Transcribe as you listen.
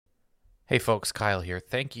Hey folks, Kyle here.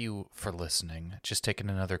 Thank you for listening. Just taking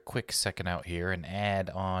another quick second out here and add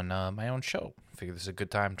on my own show. Figure this is a good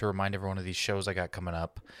time to remind everyone of these shows I got coming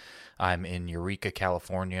up. I'm in Eureka,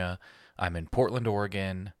 California. I'm in Portland,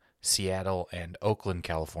 Oregon, Seattle, and Oakland,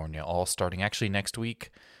 California, all starting actually next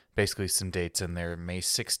week. Basically some dates in there. May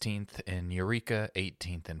 16th in Eureka,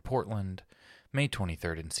 18th in Portland, May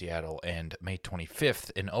 23rd in Seattle, and May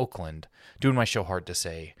 25th in Oakland. Doing my show Hard to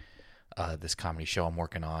Say, this comedy show I'm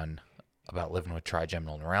working on about living with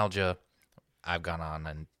trigeminal neuralgia. I've gone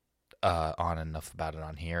on enough about it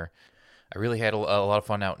on here. I really had a lot of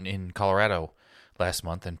fun out in Colorado last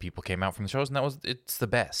month, and people came out from the shows, and it's the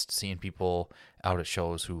best. Seeing people out at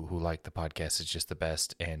shows who like the podcast is just the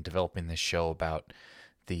best, and developing this show about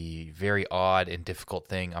the very odd and difficult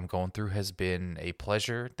thing I'm going through has been a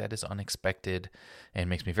pleasure that is unexpected and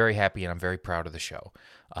makes me very happy, and I'm very proud of the show.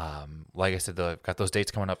 Like I said, I've got those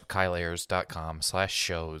dates coming up,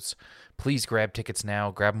 kyleayers.com/shows. Please grab tickets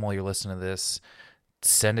now. Grab them while you're listening to this.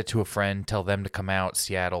 Send it to a friend. Tell them to come out.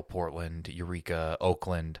 Seattle, Portland, Eureka,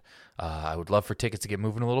 Oakland. I would love for tickets to get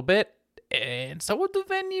moving a little bit. And so would the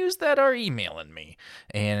venues that are emailing me.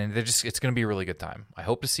 And it's going to be a really good time. I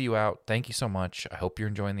hope to see you out. Thank you so much. I hope you're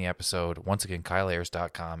enjoying the episode. Once again,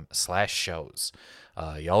 kyleayers.com/shows.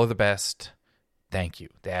 Y'all are the best. Thank you.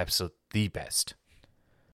 The best.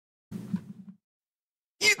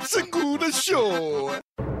 It's a good show.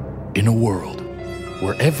 In a world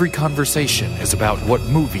where every conversation is about what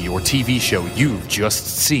movie or TV show you've just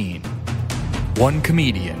seen, one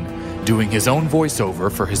comedian doing his own voiceover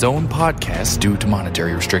for his own podcast due to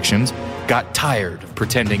monetary restrictions got tired of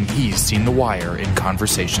pretending he's seen The Wire in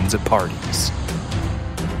conversations at parties.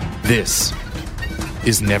 This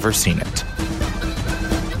is Never Seen It.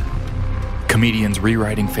 Comedians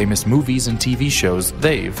rewriting famous movies and TV shows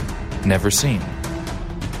they've never seen.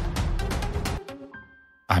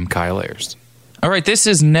 I'm Kyle Ayers. All right, this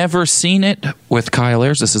is Never Seen It with Kyle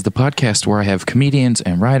Ayers. This is the podcast where I have comedians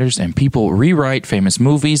and writers and people rewrite famous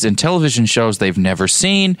movies and television shows they've never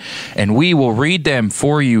seen, and we will read them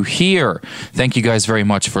for you here. Thank you guys very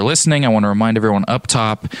much for listening. I want to remind everyone up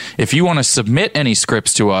top, if you want to submit any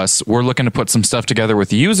scripts to us, we're looking to put some stuff together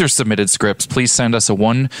with user-submitted scripts. Please send us a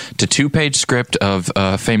 1 to 2 page script of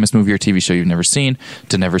a famous movie or TV show you've never seen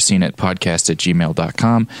to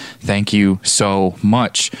neverseenitpodcast@gmail.com. Thank you so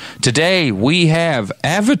much. Today, we have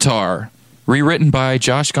Avatar, rewritten by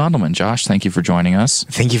Josh Gondelman. Josh, thank you for joining us.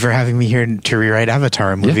 Thank you for having me here to rewrite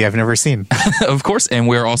Avatar, a movie I've never seen. Of course, and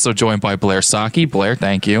we're also joined by Blair Saki. Blair,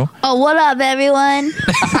 thank you. Oh, what up, everyone?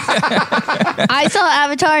 I saw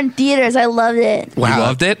Avatar in theaters. I loved it. Wow. You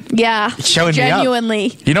loved it? Yeah. Showing genuinely.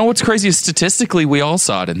 me up. You know what's crazy is statistically, we all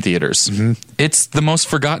saw it in theaters. Mm-hmm. It's the most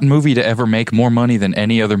forgotten movie to ever make more money than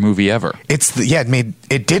any other movie ever.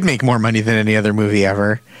 It did make more money than any other movie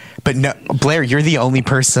ever. But no, Blair, you're the only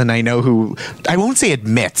person I know who, I won't say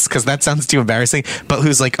admits, because that sounds too embarrassing, but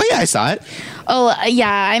who's like, oh yeah, I saw it. Oh,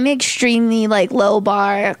 yeah, I'm extremely, low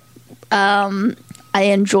bar. I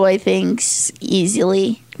enjoy things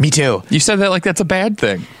easily. Me too. You said that like that's a bad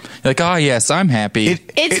thing. Like, oh, yes, I'm happy.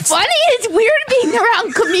 It's funny. It's weird being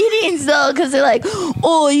around comedians, though, because they're like,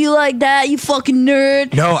 oh, you like that, you fucking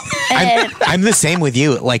nerd. No, I'm the same with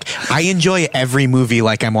you. Like, I enjoy every movie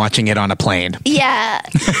like I'm watching it on a plane. Yeah.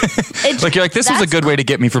 Like, you're like, this was a good way to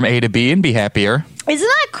get me from A to B and be happier. Isn't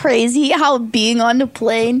that crazy how being on the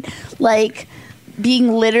plane,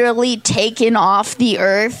 being literally taken off the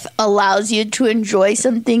earth allows you to enjoy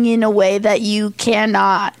something in a way that you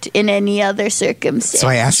cannot in any other circumstance. That's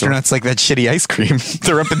why astronauts like that shitty ice cream.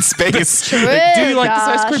 They're up in space. True, Like, do you like this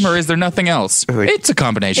ice Josh. cream, or is there nothing else? It's a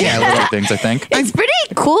combination of other things, I think. It's pretty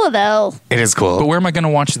cool, though. It is cool. But where am I going to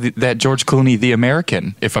watch that George Clooney, The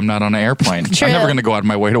American, if I'm not on an airplane? True. I'm never going to go out of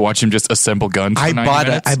my way to watch him just assemble guns for 90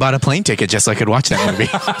 minutes. I bought a plane ticket just so I could watch that movie.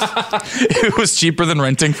 It was cheaper than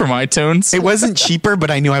renting from iTunes. It wasn't cheaper, but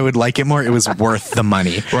I knew I would like it more. It was worth the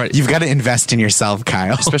money. Right. You've got to invest in yourself,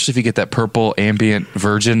 Kyle. Especially if you get that purple ambient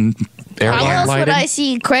virgin How airline else would lighting. I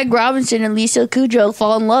see Craig Robinson and Lisa Kudrow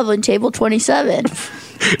fall in love on Table 27?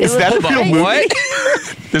 Is that a real movie? What?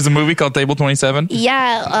 There's a movie called Table 27?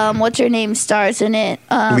 Yeah, what's her name stars in it?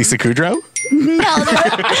 Lisa Kudrow? No,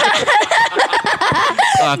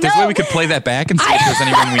 If there's a way we could play that back and see if there's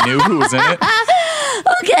anyone we knew who was in it.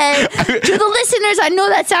 okay. To the listeners, I know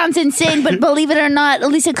that sounds insane, but believe it or not,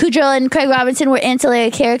 Lisa Kudrow and Craig Robinson were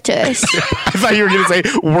ancillary characters. I thought you were going to say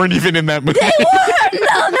weren't even in that movie. They were!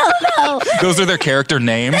 No. Those are their character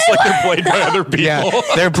names, like they're played by other people. Yeah,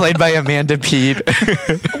 they're played by Amanda Peet.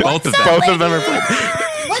 Both of them. Both of them are played.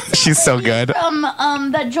 She's so good. From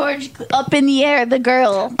that George Up in the Air, the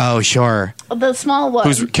girl, Oh, sure. the small one.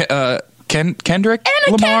 Who's Kendrick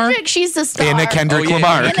Anna Lamar. Kendrick, she's the star. Anna Kendrick Oh, yeah,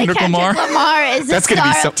 Lamar. Anna Kendrick Lamar? Lamar is the That's gonna be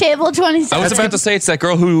star so- of Table 27. I was about to say it's that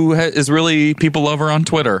girl who is really people love her on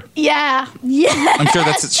Twitter. Yeah. I'm sure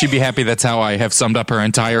she'd be happy. That's how I have summed up her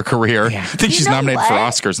entire career. Yeah. I think You she's know nominated for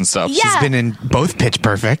what? Oscars and stuff. Yeah. She's been in both Pitch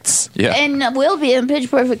Perfects. Yeah. And will be in Pitch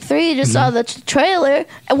Perfect 3. Just saw the trailer.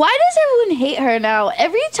 Why does everyone hate her now?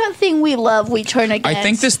 Every thing we love, we turn against. I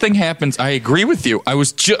think this thing happens. I agree with you. I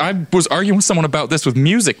was arguing with someone about this with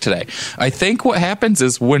music today. I think what happens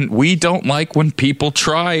is when we don't like when people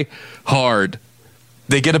try hard,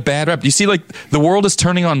 they get a bad rep. You see, like, the world is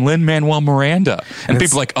turning on Lin-Manuel Miranda, and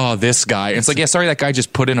people are like, oh, this guy. And it's like, yeah, sorry, that guy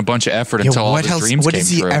just put in a bunch of effort until all what his else? dreams What came has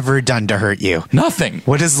he true. ever done to hurt you? Nothing.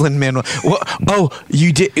 What is Lin-Manuel? Oh,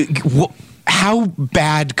 you did. How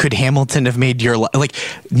bad could Hamilton have made your life? Like,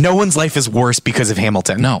 no one's life is worse because of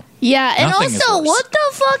Hamilton. No. Yeah, and Nothing is also, worse. what the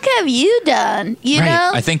fuck have you done? You Right.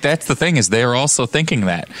 know? I think that's the thing is they're also thinking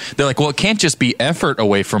that. They're like, well, it can't just be effort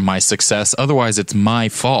away from my success. Otherwise, it's my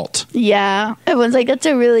fault. Yeah. Everyone's like, that's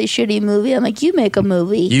a really shitty movie. I'm like, you make a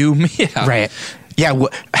movie. Yeah. Right. Yeah.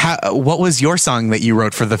 What was your song that you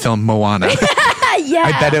wrote for the film Moana? Yeah.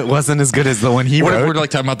 I bet it wasn't as good as the one he What if wrote. we're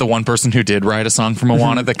like talking about the one person who did write a song for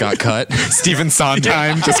Moana that got cut? Stephen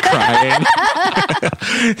Sondheim just crying.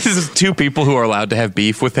 This is two people who are allowed to have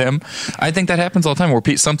beef with him. I think that happens all the time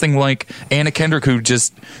where something like Anna Kendrick, who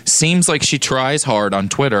just seems like she tries hard on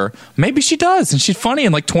Twitter, maybe she does, and she's funny,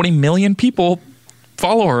 and like 20 million people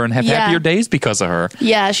follow her and have Yeah. happier days because of her.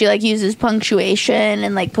 Yeah, she like uses punctuation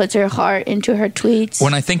and like puts her heart into her tweets.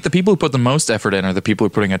 When I think the people who put the most effort in are the people who are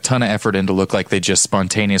putting a ton of effort in to look like they just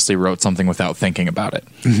spontaneously wrote something without thinking about it.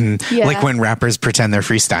 Yeah. Like when rappers pretend they're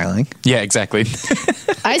freestyling. Yeah, exactly.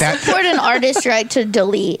 I support an artist's right to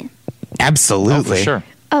delete. Absolutely. For sure.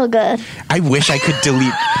 Oh, good. I wish I could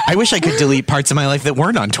delete. I wish I could delete parts of my life that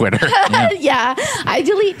weren't on Twitter. Yeah, I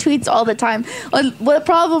delete tweets all the time. Well, the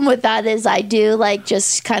problem with that is I do like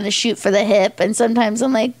just kind of shoot for the hip, and sometimes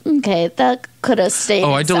I'm like, okay, that could have stayed.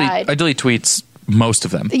 Oh, I inside. delete tweets, most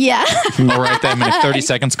of them. Yeah. I'll write them, and if 30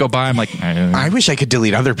 seconds go by, I'm like, I wish I could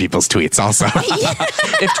delete other people's tweets also.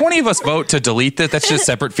 if 20 of us vote to delete that, that's just a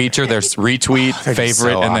separate feature. There's retweet, That'd be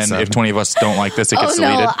favorite, so and then awesome. if 20 of us don't like this, it Oh gets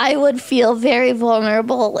deleted. no, I would feel very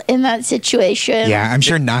vulnerable in that situation. Yeah, I'm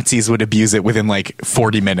sure Nazis would abuse it within like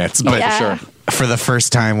 40 minutes. But Yeah. Sure. for the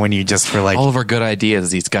first time when you just were like, All of our good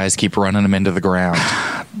ideas, these guys keep running them into the ground.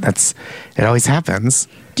 it always happens.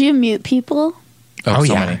 Do you mute people? Oh,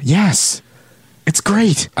 so yeah. many. Yes. It's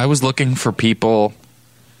great. I was looking for people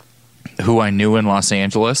who I knew in Los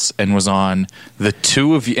Angeles and was on the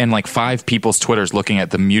two of you and like 5 people's Twitters looking at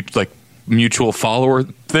the mutual follower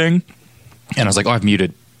thing. And I was like, oh, I've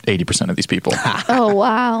muted 80% of these people. Oh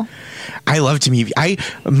wow. I love to mute. My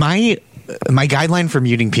guideline for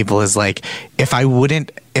muting people is like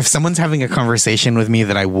if someone's having a conversation with me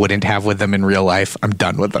that I wouldn't have with them in real life, I'm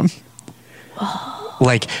done with them.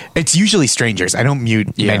 Like, it's usually strangers. I don't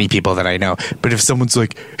mute many people that I know. But if someone's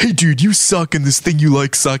like, hey, dude, you suck and this thing you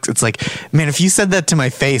like sucks, it's like, man, if you said that to my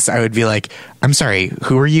face, I would be like, I'm sorry,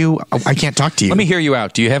 who are you? I can't talk to you. Let me hear you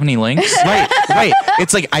out. Do you have any links? Right.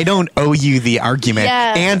 It's like, I don't owe you the argument.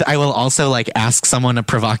 Yeah. And I will also like ask someone a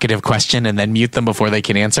provocative question and then mute them before they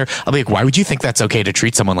can answer. I'll be like, why would you think that's okay to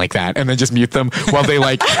treat someone like that? And then just mute them while they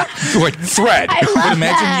like thread. I love But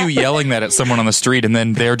imagine that. you yelling that at someone on the street and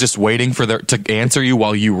then they're just waiting for to answer you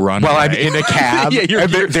while you run While I'm away. in a cab, Yeah,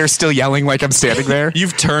 and they're still yelling like I'm standing there.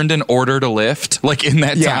 You've turned and ordered a lift like in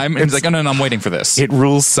that Yeah, time, and it's it's- like, oh no, I'm waiting for this. It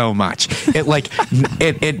rules so much. It like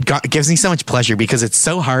gives me so much pleasure because it's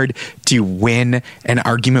so hard to win an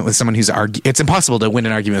argument with someone who's It's impossible to win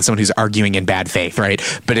an argument with someone who's arguing in bad faith, right?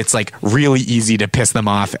 But it's like really easy to piss them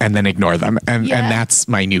off and then ignore them, and Yeah. that's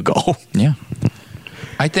my new goal. Yeah.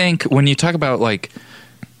 I think when you talk about like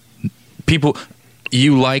people,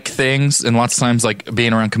 you like things, and lots of times like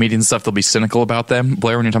being around comedians and stuff, they'll be cynical about them.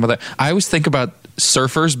 Blair, when you're talking about that, I always think about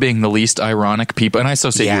surfers being the least ironic people, and I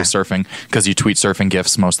associate you Yeah. with surfing because you tweet surfing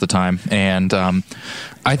gifs most of the time, and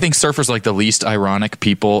I think surfers are like the least ironic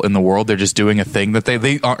people in the world. They're just doing a thing that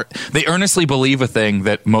they earnestly believe a thing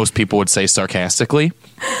that most people would say sarcastically.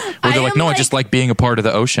 Where they're I like, am no, I like- just like being a part of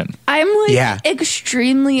the ocean. I'm like Yeah.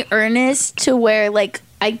 extremely earnest to where like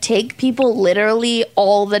I take people literally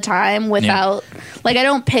all the time without like I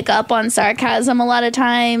don't pick up on sarcasm a lot of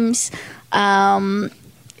times.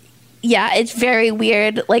 Yeah, it's very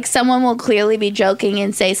weird. Like someone will clearly be joking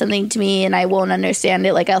and say something to me and I won't understand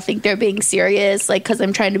it. Like I'll think they're being serious like cuz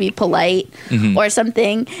I'm trying to be polite or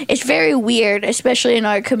something. It's very weird, especially in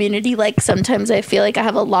our community. Like sometimes I feel like I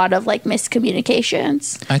have a lot of like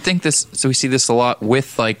miscommunications. I think so we see this a lot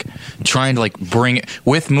with like trying to like bring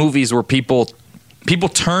with movies where people people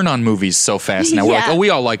turn on movies so fast now. We're like, Yeah. oh, we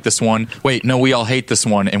all like this one. Wait, no, we all hate this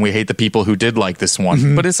one, and we hate the people who did like this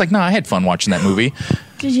one. But it's like, no, I had fun watching that movie.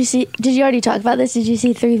 Did you already talk about this? Did you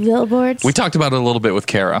see 3 Billboards? We talked about it a little bit with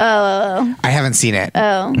Kara. I haven't seen it.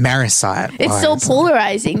 Oh, Maris saw it. It's while I so was-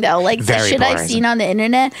 polarizing though. Like the Very shit I've polarizing. seen on the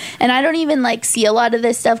internet, and I don't even like see a lot of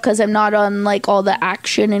this stuff because I'm not on like all the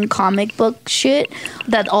action and comic book shit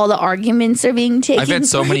that all the arguments are being taken. I've had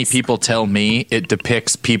so many place. people tell me it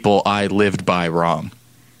depicts people I lived by wrong.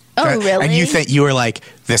 Oh really? And you were like,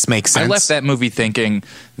 this makes sense. I left that movie thinking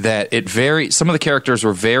that some of the characters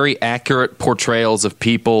were very accurate portrayals of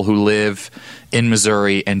people who live in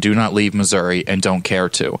Missouri and do not leave Missouri and don't care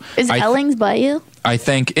to. Is Ellings by you? I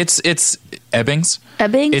think it's Ebbings.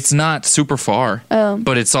 Ebbings? It's not super far,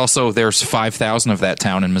 but it's also there's 5,000 of that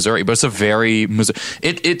town in Missouri. But it's a very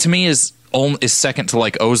it to me is second to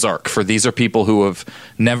like Ozark. For these are people who have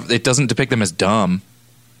never. It doesn't depict them as dumb.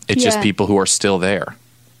 It's just Yeah. people who are still there.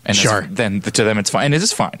 And Sure. then to them it's fine, and it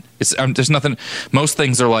is fine. It's there's nothing. Most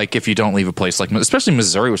things are like if you don't leave a place like, especially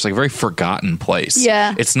Missouri, which is like a very forgotten place.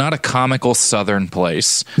 Yeah. it's not a comical Southern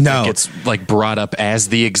place. No. It gets like brought up as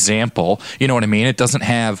the example. You know what I mean? It doesn't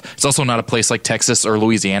have. It's also not a place like Texas or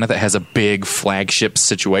Louisiana that has a big flagship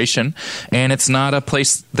situation, and it's not a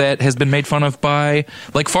place that has been made fun of by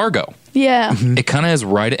like Fargo. Yeah. It kind of is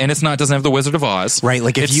right, and it doesn't have the Wizard of Oz. Right,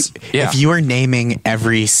 like if you were naming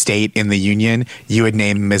every state in the union, you would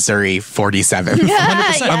name Missouri 47.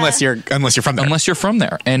 Yeah. Unless you're from there. Unless you're from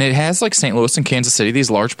there, and it has like St. Louis and Kansas City,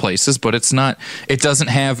 these large places, but it's not. It doesn't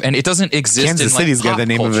have, and it doesn't exist. Kansas in, like, City's got pop the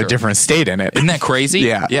name of culture. a different state in it. Isn't that crazy?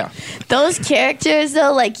 Yeah. yeah. Those characters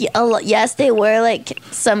though, like yes, they were like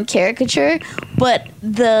some caricature, but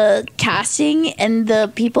the casting and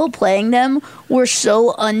the people playing them were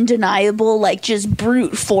so undeniable, like just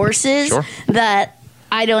brute forces Sure. that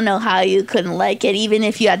I don't know how you couldn't like it, even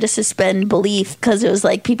if you had to suspend belief because it was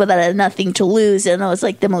like people that had nothing to lose, and it was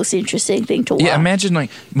like the most interesting thing to watch. Yeah, imagine like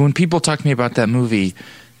when people talk to me about that movie,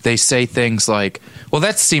 they say things like, "Well,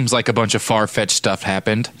 that seems like a bunch of far-fetched stuff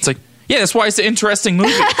happened." It's like, yeah, that's why it's an interesting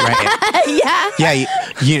movie. Right. yeah.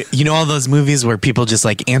 Yeah, you know all those movies where people just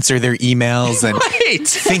like answer their emails and Right.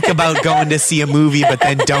 think about going to see a movie but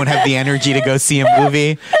then don't have the energy to go see a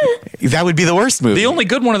movie? That would be the worst movie. The only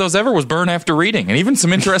good one of those ever was Burn After Reading, and even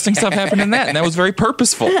some interesting stuff happened in that, and that was very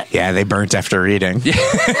purposeful. Yeah, they burnt after reading.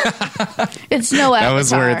 It's no That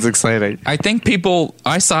was where Avatar. it's exciting. I think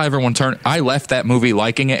I saw everyone turn. I left that movie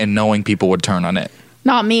liking it and knowing people would turn on it.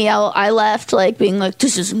 Not me. I left like being like,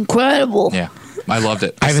 this is incredible. Yeah, I loved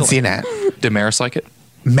it. I haven't seen it. Did Maris like it?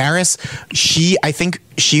 Maris, I think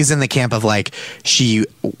she's in the camp of like she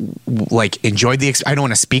like enjoyed the. I don't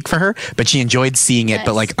want to speak for her, but she enjoyed seeing it,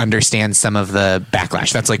 but Nice. like understands some of the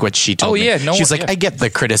backlash. That's like what she told Oh, me. yeah, no she's one- like, yeah. I get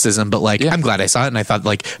the criticism, but like Yeah. I'm glad I saw it, and I thought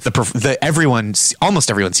like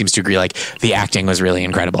almost everyone seems to agree like the acting was really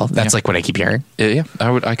incredible. That's Yeah. like what I keep hearing. Yeah,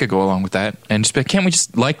 I could go along with that and just be, can't we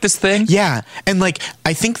just like this thing? Yeah, and like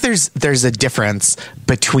I think there's a difference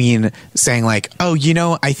between saying like, oh,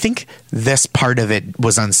 I think this part of it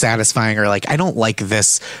was unsatisfying, or like I don't like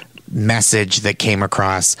this message that came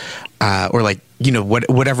across, or like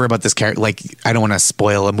whatever about this character. Like I don't want to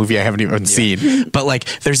spoil a movie I haven't even seen, but like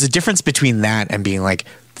there's a difference between that and being like,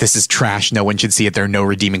 this is trash, no one should see it, there are no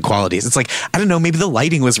redeeming qualities. It's like, I don't know, maybe the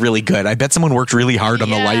lighting was really good. I bet someone worked really hard on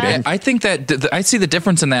the Yeah. lighting. I think that I see the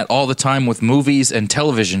difference in that all the time with movies and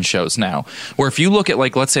television shows now, where if you look at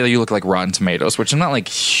like, let's say you look like Rotten Tomatoes, which I'm not like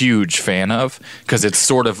huge fan of because it's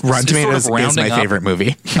sort of Rotten it's sort Tomatoes of is rounding my up. favorite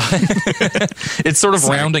movie. It's sort of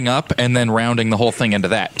rounding up and then rounding the whole thing into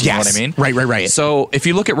that. Do you know what I Yes. mean? Right. So if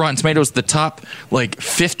you look at Rotten Tomatoes, the top like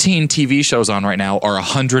 15 TV shows on right now are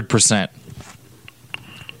 100%.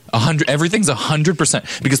 100, everything's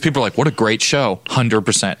 100% because people are like, what a great show,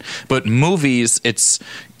 100%. But movies, it's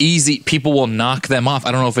easy. People will knock them off.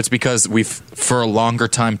 I don't know if it's because we've for a longer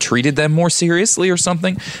time treated them more seriously or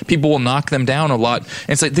something. People will knock them down a lot. And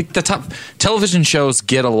it's like the top television shows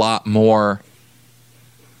get a lot more.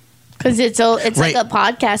 Because it's Right. like a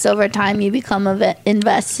podcast. Over time, you become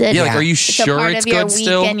invested. Yeah, like, are you It's a sure part it's of your good week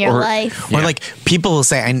still? and your Or- life. Or Yeah. like people will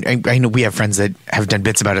say, I know we have friends that have done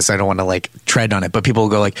bits about it, so I don't want to like tread on it. But people will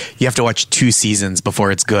go like, you have to watch 2 seasons before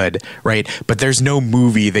it's good, right? But there's no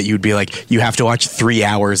movie that you'd be like, you have to watch 3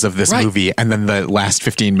 hours of this Right. movie, and then the last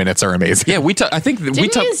 15 minutes are amazing. Yeah, I think we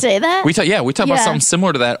Didn't talk. you say that? We talk about Yeah. something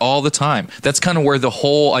similar to that all the time. That's kind of where the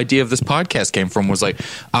whole idea of this podcast came from. Was like,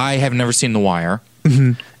 I have never seen The Wire,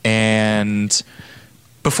 and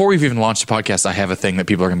before we've even launched the podcast, I have a thing that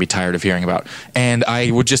people are going to be tired of hearing about, and I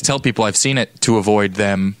would just tell people I've seen it to avoid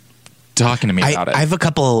them talking to me about it. I have a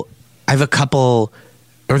couple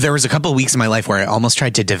or there was a couple of weeks in my life where I almost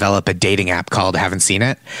tried to develop a dating app called Haven't Seen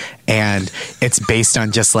It, and it's based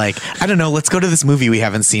on just like, I don't know, let's go to this movie we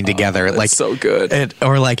haven't seen together. That's like so good.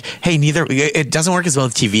 or like, hey, neither. It doesn't work as well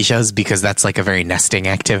with TV shows because that's like a very nesting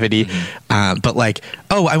activity. But like,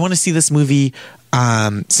 oh, I want to see this movie.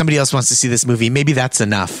 Somebody else wants to see this movie. Maybe that's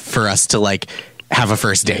enough for us to like have a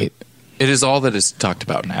first date. It is all that is talked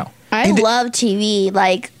about now. I love TV.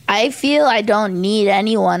 Like, I feel I don't need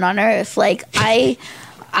anyone on earth. Like, I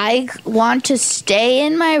want to stay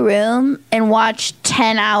in my room and watch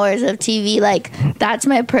 10 hours of TV. Like, that's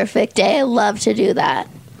my perfect day. I love to do that.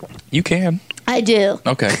 You can. I do.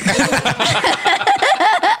 Okay.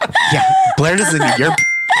 Yeah, Blair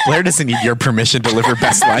doesn't need your permission to live her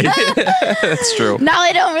best life. That's true. Now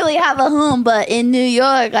I don't really have a home, but in New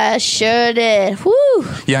York, I sure did. Woo!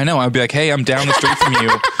 Yeah, I know. I'd be like, hey, I'm down the street from you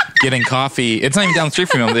getting coffee. It's not even down the street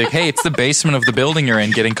from you. I'm like, hey, it's the basement of the building you're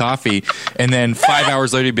in getting coffee. And then 5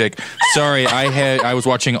 hours later, you'd be like, sorry, I was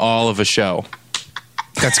watching all of a show.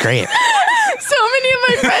 That's great. So many of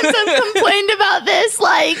my friends have complained about this,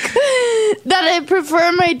 like that I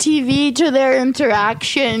prefer my TV to their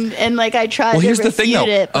interaction, and like I try to Well, here's the thing, refute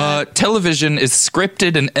though. it. but- Television is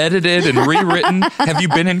scripted and edited and rewritten. Have you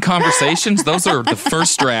been in conversations? Those are the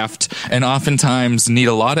first draft, and oftentimes need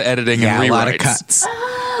a lot of editing Yeah, and rewrites. a lot of cuts.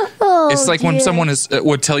 Oh, It's like when dear. someone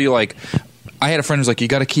would tell you, like, I had a friend who's like, you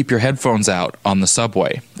got to keep your headphones out on the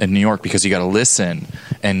subway in New York because you got to listen,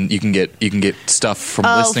 and you can get stuff from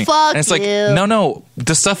listening. fuck and it's like, you. no,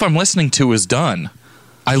 the stuff I'm listening to is done.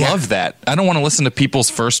 I love that. I don't want to listen to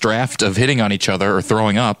people's first draft of hitting on each other or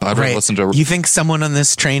throwing up. I'd rather listen to. You think someone on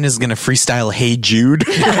this train is going to freestyle "Hey Jude"?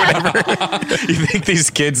 You think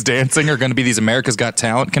these kids dancing are going to be these America's Got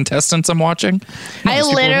Talent contestants I'm watching? No, I these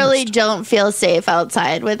people are literally hosts. don't feel safe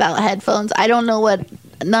outside without headphones. I don't know what.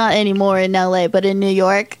 Not anymore in LA, but in New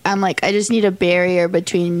York, I'm like, I just need a barrier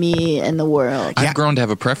between me and the world. I've grown to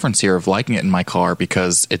have a preference here of liking it in my car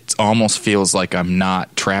because it almost feels like I'm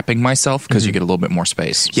not trapping myself because you get a little bit more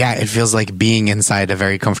space. Yeah, it feels like being inside a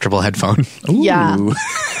very comfortable headphone. Yeah.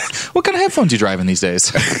 What kind of headphones you driving these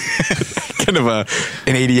days? Kind of an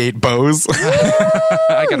 88 Bose.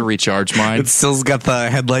 I got to recharge mine. It still's got the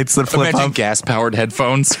headlights that flip Imagine up. gas-powered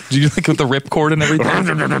headphones. Do you like with the ripcord and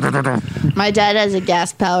everything? My dad has a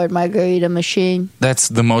gas-powered margarita machine. That's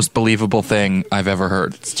the most believable thing I've ever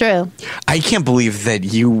heard. It's true. I can't believe that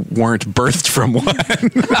you weren't birthed from one.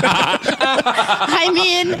 I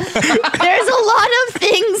mean, there's a lot of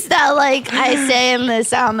things that like I say and they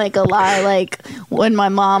sound like a lie. Like when my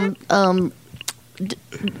mom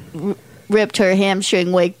ripped her hamstring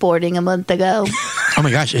wakeboarding a month ago. Oh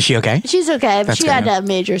my gosh, is she okay? She's okay. That's She had good. to have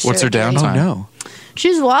major surgery. What's her downtime? No.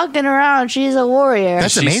 She's walking around. She's a warrior.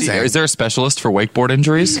 That's amazing. Is there a specialist for wakeboard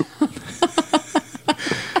injuries?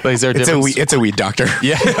 Like, is there a difference? It's a weed doctor.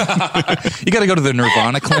 Yeah. You got to go to the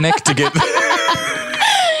Nirvana clinic to get.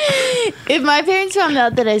 If my parents found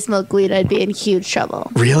out that I smoke weed, I'd be in huge trouble.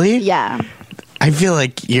 Really? Yeah. I feel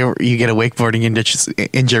like you get a wakeboarding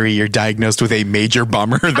injury, you're diagnosed with a major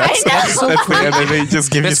bummer. That's the end. They just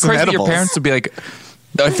give you That's some crazy. edibles. Your parents would be like,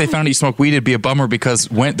 if they found out you smoke weed, it'd be a bummer because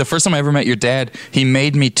the first time I ever met your dad, he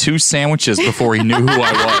made me 2 sandwiches before he knew who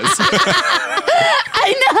I was.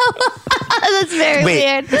 I know. That's very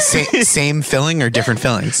Wait, weird. same filling or different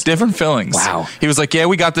fillings? Different fillings. Wow. He was like, yeah,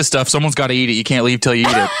 we got this stuff. Someone's got to eat it. You can't leave till you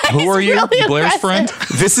eat it. Who are you? really Blair's aggressive. friend?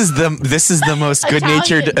 This is the most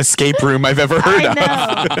good-natured Italian. escape room I've ever heard of.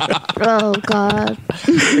 I know. Oh God.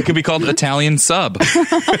 It could be called Italian sub.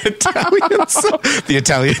 Italian sub, the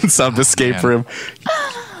Italian sub escape Man. room.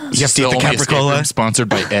 You have to eat the only escape room capricola. sponsored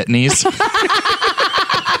by Etnies.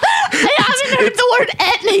 I haven't heard the word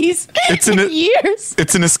etnies in years.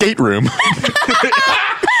 It's an escape room.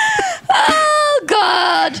 Oh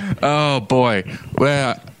God. Oh boy.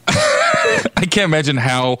 Well, I can't imagine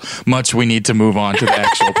how much we need to move on to the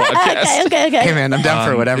actual podcast. Okay. Hey man, I'm down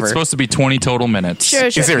for whatever. It's supposed to be 20 total minutes. Sure.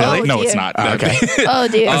 Is it really? Oh, No, it's dear. not. Okay. Oh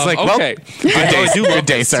dear. I was like, well, okay. good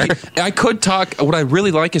day, sir. I could talk. What I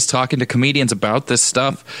really like is talking to comedians about this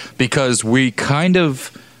stuff because we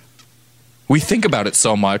think about it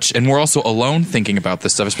so much, and we're also alone thinking about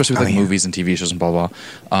this stuff, especially with like movies and TV shows and blah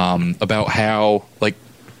blah. About how like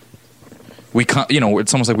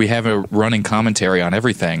it's almost like we have a running commentary on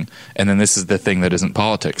everything, and then this is the thing that isn't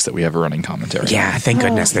politics that we have a running commentary. Yeah, thank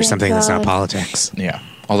goodness there's thank something that's not God. politics. Yeah.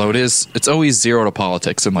 Although it's always 0 to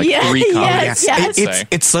politics in like Yeah, 3 yes, comments. yes.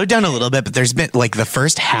 It's slowed down a little bit, but there's been like the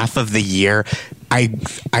first half of the year, I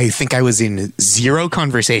think I was in 0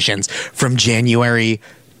 conversations from January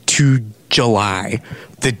to July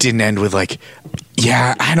that didn't end with like,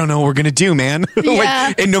 yeah, I don't know what we're gonna do, man.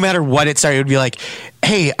 Yeah. And no matter what it started, it would be like, hey,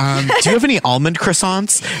 hey, do you have any almond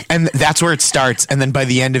croissants? And that's where it starts. And then by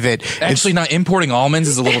the end of it, Actually, not importing almonds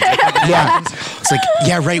is a little different. yeah, it's like,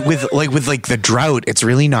 yeah, right. With the drought, it's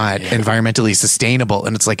really not environmentally sustainable.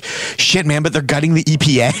 And it's like, shit, man, but they're gutting the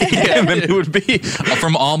EPA. And then it would be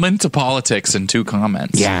from almond to politics in 2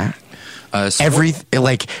 comments. Yeah. So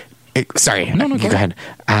Sorry. No, go ahead.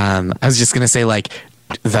 I was just going to say, like,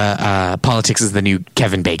 the politics is the new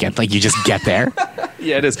Kevin Bacon. Like, you just get there.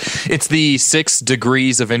 Yeah, it is. It's the 6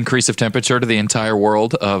 degrees of increase of temperature to the entire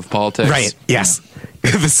world of politics. Right. Yes.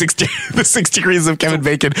 the 6 degrees of Kevin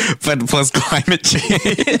Bacon, but plus climate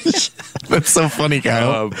change. That's so funny,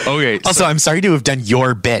 Kyle. Okay. Also, I'm sorry to have done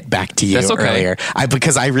your bit back to you That's okay. earlier.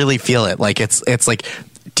 Because I really feel it. Like, it's like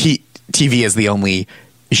TV is the only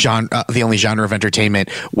genre of entertainment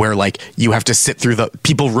where, like, you have to sit through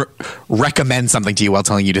people recommend something to you while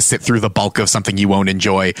telling you to sit through the bulk of something you won't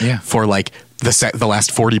enjoy for, like, the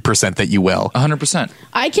last 40% that you will. 100%.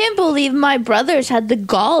 I can't believe my brothers had the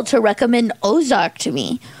gall to recommend Ozark to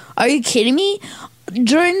me. Are you kidding me?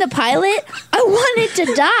 During the pilot, I wanted to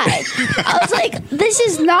die. I was like, this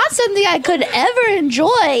is not something I could ever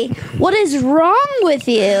enjoy. What is wrong with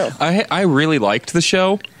you? I really liked the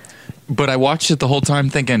show, but I watched it the whole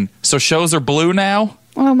time thinking, so shows are blue now?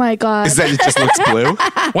 Oh my God. Is that it just looks blue?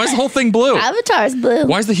 Why is the whole thing blue? Avatar's blue.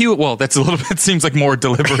 Why is the hue? Well, that's a little bit, seems like more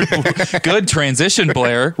deliberate. Good transition,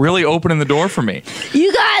 Blair. Really opening the door for me.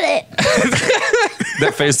 You got it.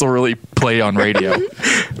 That face will really play on radio.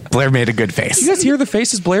 Blair made a good face. You guys hear the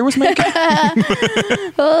faces Blair was making?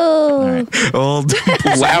 Oh. Old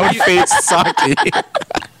loud face Saki.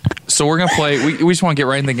 So we're going to play. We just want to get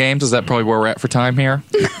right in the games. Is that probably where we're at for time here?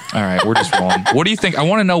 All right, we're just rolling. What do you think? I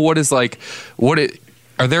want to know what is like,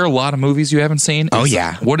 are there a lot of movies you haven't seen? Oh,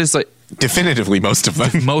 yeah. What is like? Definitively most of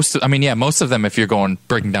them. Most of them if you're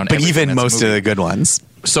breaking down But everything even that's a most of movie. the good ones.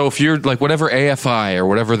 So if you're like whatever AFI or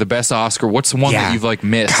whatever the best Oscar, what's the one that you've like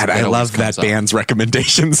missed? God, I love that band's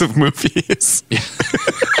recommendations of movies. Yeah.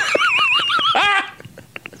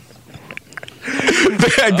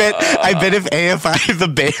 I bet if AFI the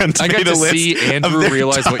band I got made to a list see Andrew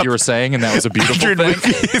realize what you were saying, and that was a beautiful 100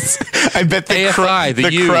 thing. movies, I bet the AFI,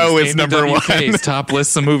 the Crow is Used, number one. WK's top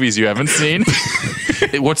lists of movies you haven't seen.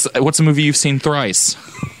 What's a movie you've seen thrice?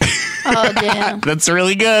 Oh, damn. That's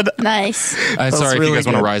really good. Nice. Sorry if really you guys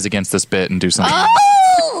want to good. rise against this bit and do something.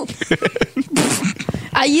 Oh!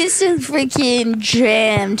 I used to freaking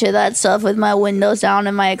jam to that stuff with my windows down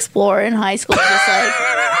in my Explorer in high school, just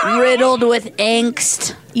like riddled with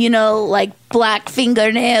angst, like black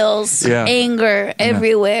fingernails, anger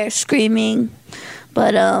everywhere, screaming.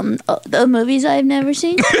 But the movies I've never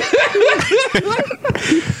seen.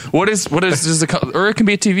 What is or it can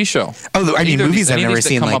be a TV show. Oh, I mean, Either movies I've any of never these that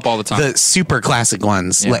seen, come like up all the time. the super classic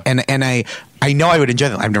ones, Yeah. and I know I would enjoy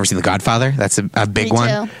them. I've never seen The Godfather. That's a big Me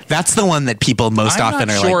one. too. That's the one that people most I'm often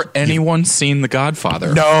not are sure like. anyone's seen The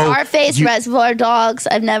Godfather. No, Scarface, Reservoir Dogs,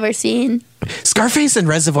 I've never seen. Scarface and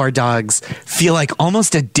Reservoir Dogs feel like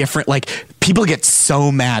almost a different. Like, people get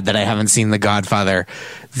so mad that I haven't seen The Godfather.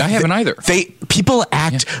 I haven't either. People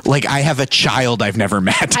act like I have a child I've never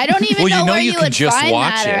met. I don't even Well, know where you you can would just find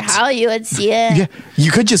watch that or it. how you would see it. Yeah,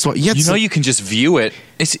 you could just. Yeah, You can just view it.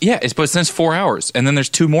 But since 4 hours, and then there's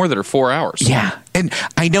 2 more that are 4 hours. Yeah, and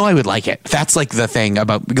I know I would like it. That's like the thing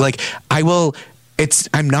about like I will.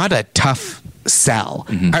 I'm not a tough sell.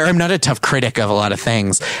 Mm-hmm. I'm not a tough critic of a lot of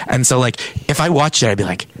things, and so like if I watched it, I'd be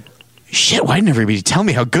like, shit, why didn't everybody tell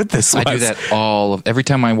me how good this was? I do that every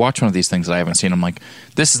time I watch one of these things that I haven't seen. I'm like,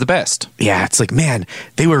 this is the best. Yeah, it's like, man,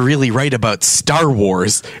 they were really right about Star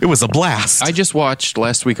Wars. It was a blast.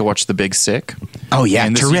 Last week I watched The Big Sick. Oh, yeah,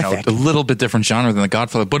 and this, terrific. a little bit different genre than The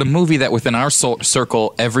Godfather, but a movie that within our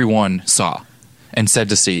circle everyone saw and said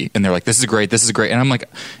to see, and they're like, this is great, and I'm like,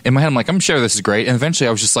 in my head I'm like, I'm sure this is great, and eventually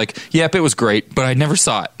I was just like, yep, it was great, but I never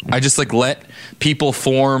saw it. I just like let people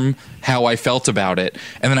form how I felt about it,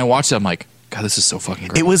 and then I watched it, I'm like, God, this is so fucking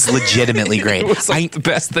great. It was legitimately great. It was like the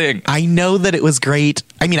best thing. I know that it was great.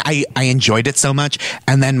 I mean, I enjoyed it so much,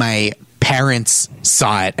 and then my parents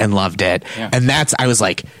saw it and loved it, and I was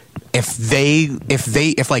like,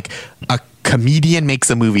 if like a comedian makes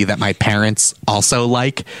a movie that my parents also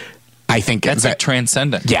like, I think That's like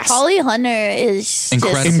transcendent. Yes, Holly Hunter is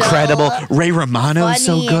Incredible. just incredible. So Ray Romano is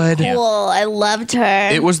so funny good. and cool. I loved her.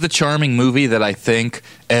 It was the charming movie that I think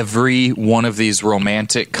every one of these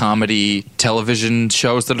romantic comedy television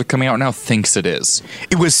shows that are coming out now thinks it is.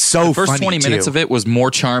 It was so The first funny 20 minutes too. of it was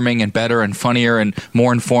more charming and better and funnier and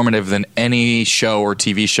more informative than any show or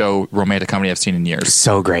TV show romantic comedy I've seen in years.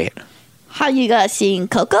 So great. How you guys seen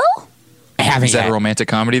Coco? I haven't Is that yet. a romantic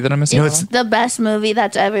comedy that I'm missing? No, out it's- on? The best movie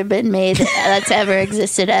that's ever been made, that's ever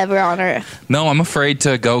existed ever on Earth. No, I'm afraid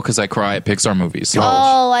to go because I cry at Pixar movies.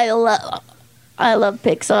 Oh, I love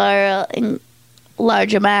Pixar in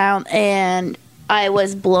large amount, and I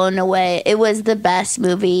was blown away. It was the best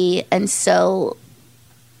movie and so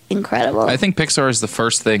incredible. I think Pixar is the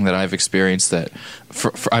first thing that I've experienced that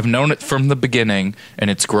I've known it from the beginning, and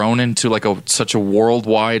it's grown into like such a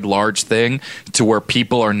worldwide large thing to where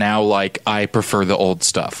people are now like, I prefer the old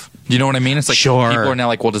stuff. You know what I mean? It's like Sure. people are now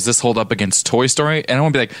like, well, does this hold up against Toy Story? And I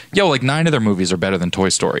want to be like, yo, like 9 of their movies are better than Toy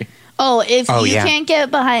Story. If you yeah. can't get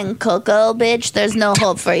behind Coco, bitch, there's no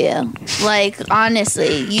hope for you. Like,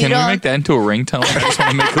 honestly, you Can don't. we make that into a ringtone? I just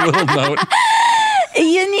want to make a little note.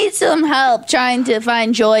 You need some help trying to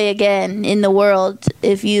find joy again in the world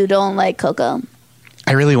if you don't like Coco.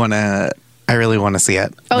 I really want to see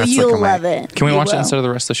it. Oh, That's you'll like on my- love it. Can we You watch it will. instead of the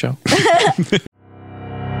rest of the show?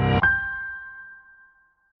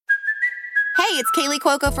 Hey, it's Kaylee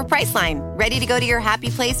Cuoco for Priceline. Ready to go to your happy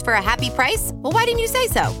place for a happy price? Well, why didn't you say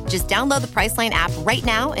so? Just download the Priceline app right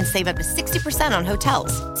now and save up to 60% on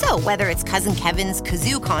hotels. So whether it's Cousin Kevin's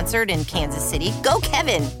Kazoo concert in Kansas City, go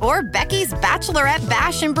Kevin, or Becky's Bachelorette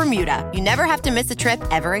Bash in Bermuda, you never have to miss a trip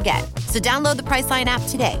ever again. So download the Priceline app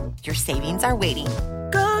today. Your savings are waiting.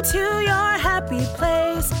 Go to your happy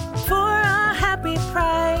place for a happy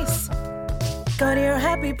price. Go to your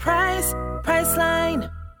happy price, Priceline.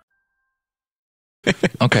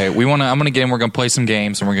 Okay, I'm gonna get in. We're gonna play some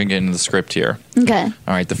games, and we're gonna get into the script here. Okay. All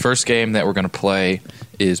right, the first game that we're gonna play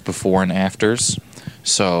is before and afters.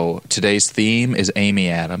 So today's theme is Amy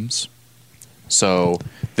Adams. So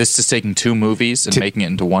this is taking 2 movies and making it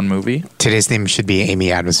into one movie. Today's theme should be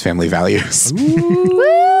Amy Adams' Family Values.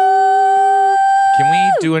 Can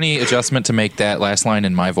we do any adjustment to make that last line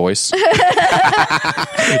in my voice?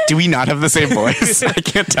 Do we not have the same voice? I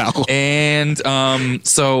can't tell. And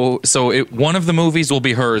so one of the movies will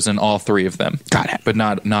be hers in all 3 of them. Got it. But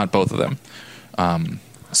not both of them.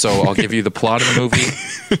 So I'll give you the plot of the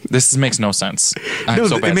movie. This makes no sense. I'm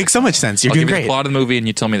so bad. It makes so much sense. You're I'll doing give you great. the plot of the movie, and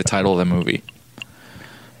you tell me the title of the movie.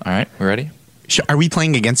 All right, we ready? Are we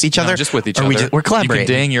playing against each other? No, just with each Or other. we're collaborating. You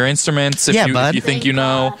can ding your instruments if, Yeah, you, bud. if you think you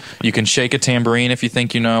know. You can shake a tambourine if you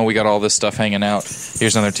think you know. We got all this stuff hanging out.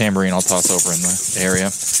 Here's another tambourine I'll toss over in the area.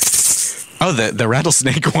 Oh, the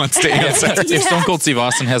rattlesnake wants to answer. If Stone Cold Steve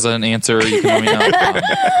Austin has an answer, you can let me know.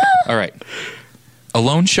 All right. A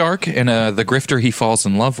loan shark and the grifter he falls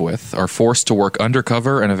in love with are forced to work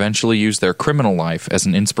undercover and eventually use their criminal life as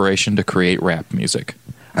an inspiration to create rap music.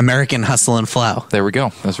 American Hustle and Flow. There we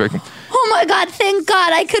go. That's very cool. Oh my God! Thank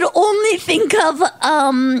God! I could only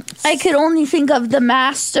think of the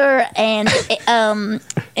Master and the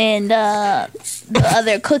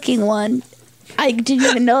other cooking one. I didn't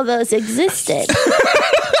even know those existed.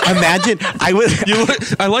 Imagine I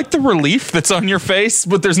like the relief that's on your face,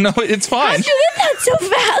 but there's no. It's fine. How'd you get that so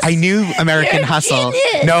fast? I knew American You're a Hustle.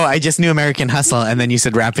 genius. No, I just knew American Hustle, and then you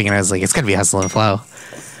said rapping, and I was like, it's gotta be Hustle and Flow.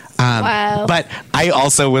 Wow. But I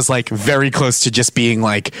also was like very close to just being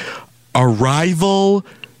like Arrival.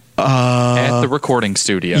 At the recording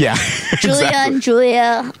studio. Yeah, Julia and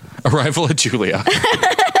Julia. Arrival at Julia. All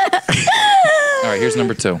right, here's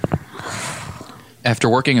number 2. After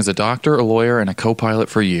working as a doctor, a lawyer, and a co-pilot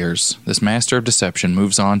for years, this master of deception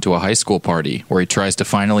moves on to a high school party where he tries to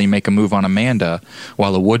finally make a move on Amanda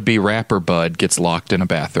while a would-be rapper bud gets locked in a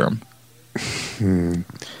bathroom.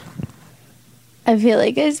 I feel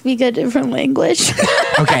like I speak a different language.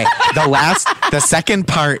 Okay, the second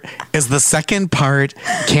part is the second part.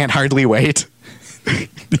 Can't hardly wait.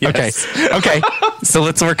 Yes. Okay. So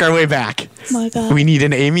let's work our way back. Oh my God. We need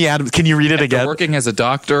an Amy Adams. Can you read it After again? working as a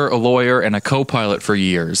doctor, a lawyer, and a co-pilot for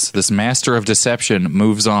years, this master of deception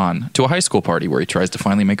moves on to a high school party where he tries to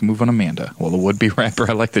finally make a move on Amanda. Well, the would-be rapper,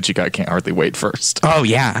 I like that you got Can't Hardly Wait first. Oh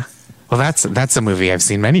yeah. Well, that's a movie I've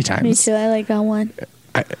seen many times. Me too. I like that one.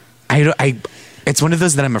 It's one of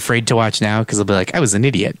those that I'm afraid to watch now because I'll be like, I was an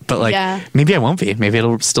idiot. But like, Yeah. maybe I won't be. Maybe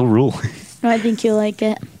it'll still rule. No, I think you like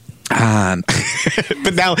it.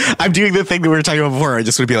 But now I'm doing the thing that we were talking about before. I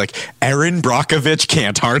just would be like, Aaron Brockovich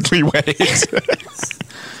Can't Hardly Wait.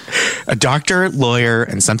 A doctor, lawyer,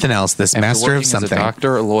 and something else. This After master working of something. as a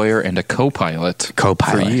doctor, a lawyer, and a co-pilot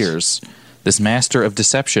Co-pilot. for years, this master of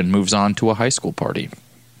deception moves on to a high school party.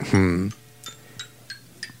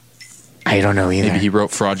 I don't know either. Maybe he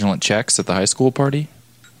wrote fraudulent checks at the high school party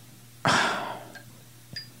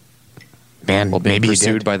Man, while being maybe he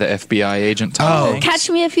pursued did. by the FBI agent Tom Oh. Hanks. Catch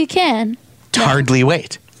Me If You Can. Hardly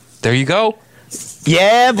Wait. There you go.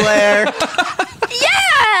 Yeah, Blair. Yeah!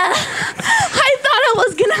 I thought I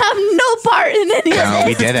was going to have no part in any of No, this.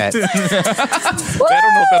 we did it. I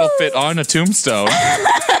don't know if that'll fit on a tombstone.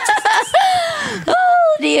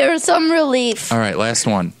 Oh dear, some relief. All right, last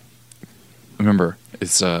one. Remember,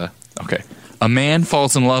 it's okay. A man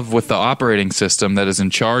falls in love with the operating system that is in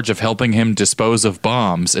charge of helping him dispose of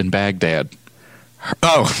bombs in Baghdad.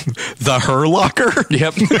 Oh, the Her Locker?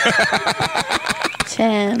 Yep.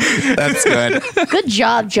 Tim. That's good. Good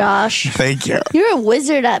job, Josh. Thank you. You're a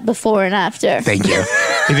wizard at before and after. Thank you.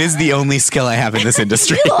 It is the only skill I have in this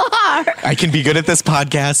industry. You are. I can be good at this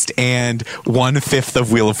podcast and 1/5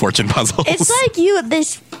 of Wheel of Fortune puzzles. It's like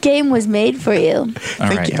this game was made for you. All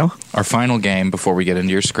Thank right. you. Our final game before we get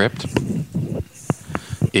into your script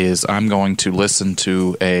is I'm going to listen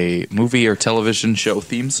to a movie or television show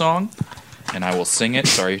theme song, and I will sing it.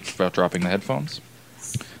 Sorry about dropping the headphones.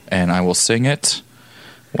 And I will sing it.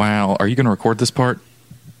 Wow. Are you going to record this part?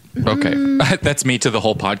 Okay. That's me to the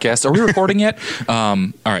whole podcast. Are we recording yet? All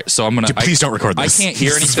right. So I'm going to... Please don't record this. I can't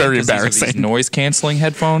hear This anything. is very 'cause these are embarrassing. these noise-canceling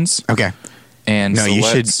headphones. Okay. And No, so you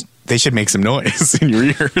let's- should. They should make some noise in your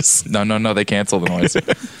ears. No. They cancel the noise.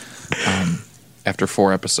 After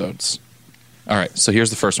 4 episodes. All right. So here's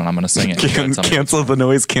the first one. I'm going to sing it. You gotta tell me Cancel the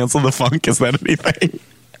noise, cancel the funk. Is that anything?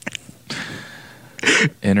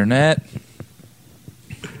 Internet.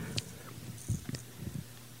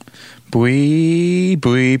 Bwee,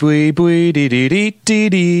 bwee, bwee, bwee, dee, dee, dee, dee,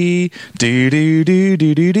 dee, doo, doo, doo,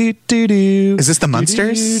 doo, doo, doo, doo, doo. Is this the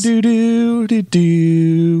Munsters? Doo, doo, doo,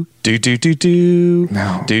 doo, doo, doo, doo, doo.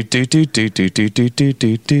 No. Doo, doo, doo, doo, doo, doo, doo, doo,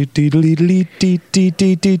 doo, doo, doo, dee, dee, dee,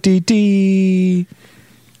 dee, dee, dee, dee.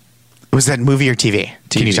 Was that movie or TV?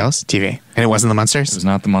 Can you tell us? TV. And it wasn't the This Munsters? is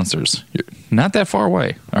not the Munsters. You're not that far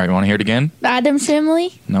away. All right, you want to hear it again? Adam's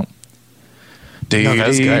Family? No. No, that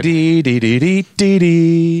was good. Dee, dee, dee, dee, dee,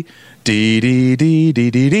 dee. Dee, dee, dee, dee,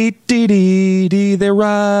 dee, dee, dee, dee, dee. They're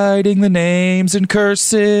writing the names in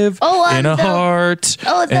cursive in a heart.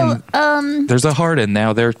 And there's a heart, and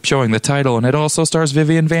now they're showing the title, and it also stars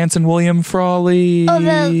Vivian Vance and William Frawley.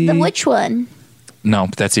 the which one? No,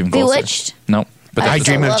 but that's even closer. Bewitched? No, but I that's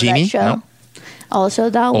Dream of love that Jeannie? show. No. Also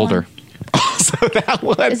that older. So that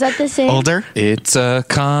one. Is that the same? Older? It's a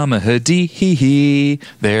comedy.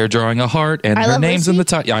 They're drawing a heart, and I her Love name's in Lucy? the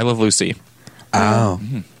title. Yeah, I Love Lucy. Oh.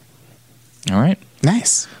 All right.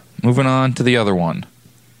 Nice. Moving on to the other one.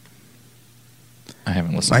 I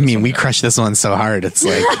haven't listened I to mean, this we one yet. crushed this one so hard. It's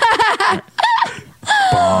like,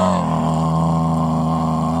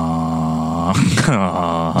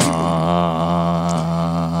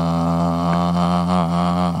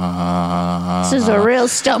 This is a real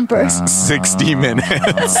stumper. 60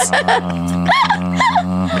 minutes.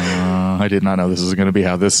 I did not know this was going to be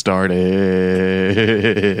how this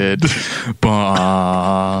started.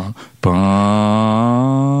 Ba,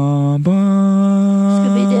 ba, ba,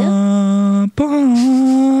 Scooby-Doo? ba.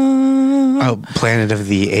 Oh, Planet of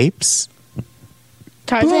the Apes?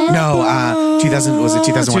 Tarzan? No, 2000, was it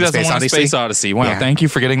 2001 Space 2001 Odyssey? Space Odyssey. Wow, Yeah. thank you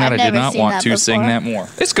for getting that. I've I did never not seen want that to sing before. that more.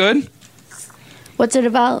 It's good. What's it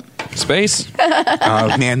about? Space.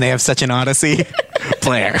 Oh, man, they have such an Odyssey.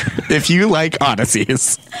 Player. If you like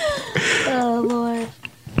Odysseys. Oh, Lord.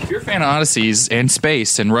 If you're a fan of Odysseys and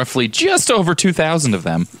space and roughly just over 2,000 of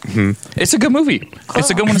them, it's a good movie. It's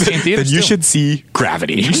a good one to see in Then theaters. you too. should see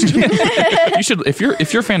Gravity. You should if you're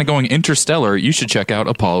a fan of going interstellar, you should check out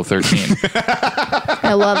Apollo 13.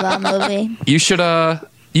 I love that movie. You should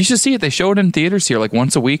see it. They show it in theaters here like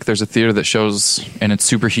once a week. There's a theater that shows, and it's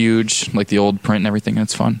super huge, like the old print and everything, and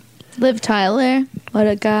it's fun. Liv Tyler. What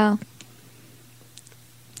a gal.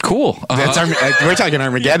 Cool. That's we're talking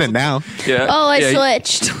Armageddon now. yeah. Oh, I yeah.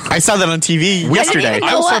 switched. I saw that on TV yesterday. even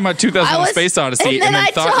I know was what- talking about 2001 I was- Space Odyssey, and then I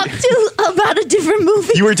thought talked about a different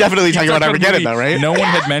movie. You were definitely talking about talked a Armageddon, movie though, right? No one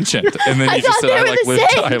had mentioned, and then I you just thought said they I were like the Liv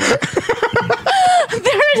same. Tyler.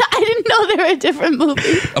 I didn't know they were a different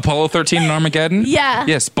movie. Apollo 13 and Armageddon? Yeah.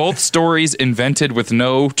 Yes, both stories invented with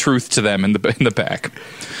no truth to them in the back.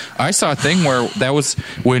 I saw a thing where that was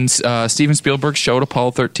when Steven Spielberg showed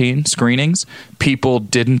Apollo 13 screenings, people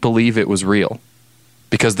didn't believe it was real.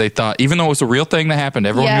 Because they thought, even though it was a real thing that happened,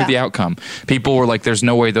 everyone Yeah. knew the outcome. People were like, there's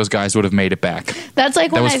no way those guys would have made it back. That's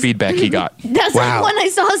like That when was feedback he got. That's Wow. like when I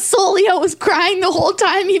saw Sully. I was crying the whole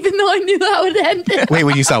time, even though I knew how it ended. Wait,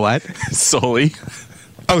 when you saw what? Sully.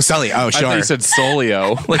 Oh, Sully. Oh, I sure. thought you said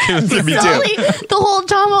Solio. Like, me too. Sully, the whole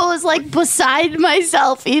time I was like beside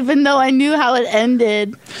myself, even though I knew how it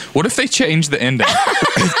ended. What if they changed the ending?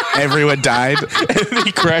 Everyone died. And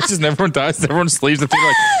he crashes and everyone dies and everyone just leaves the theater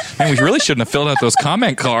like, man, we really shouldn't have filled out those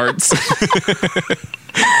comment cards.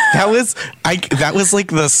 That was like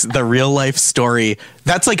the real life story.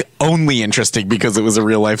 That's like only interesting because it was a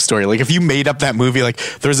real life story. Like if you made up that movie, like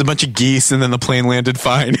there was a bunch of geese and then the plane landed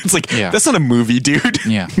fine. It's like that's not a movie, dude.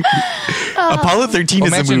 Yeah. Apollo 13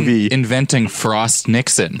 is a movie. Inventing Frost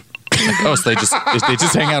Nixon. Like, oh, so they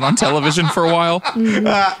just hang out on television for a while.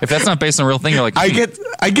 If that's not based on a real thing, you're like, I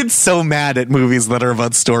get so mad at movies that are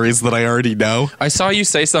about stories that I already know. I saw you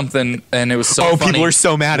say something, and it was so funny. People are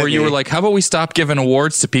so mad at me. Where you were like, how about we stop giving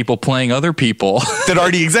awards to people playing other people that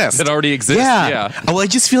already exist? Yeah. Well, I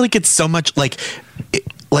just feel like it's so much like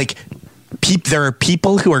there are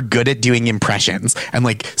people who are good at doing impressions, and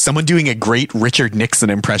like someone doing a great Richard Nixon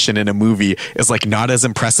impression in a movie is like not as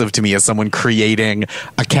impressive to me as someone creating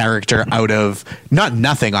a character out of not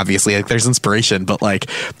nothing. Obviously, like there's inspiration, but like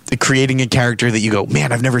creating a character that you go,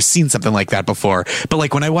 man, I've never seen something like that before. But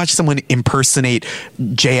like when I watch someone impersonate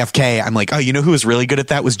JFK, I'm like, oh, you know who was really good at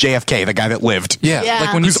that was JFK, the guy that lived. Yeah.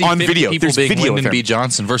 Like when you see on video, people there's being video Lyndon of B. him.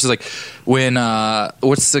 Johnson versus like when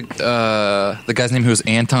what's the guy's name who was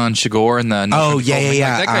Anton Chigurh in the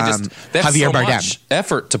That guy that's Javier so Bardem. much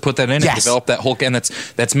effort to put that in and develop that whole, and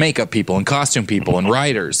that's makeup people and costume people and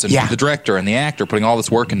writers and the director and the actor putting all this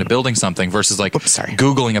work into building something versus like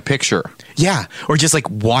Googling a picture. Yeah, or just like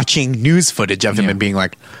watching news footage of him and being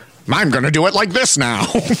like, I'm gonna do it like this now.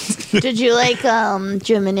 Did you like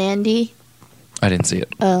Jim and Andy? I didn't see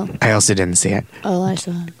it. Oh, I also didn't see it. oh, I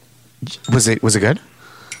saw it. Was it good?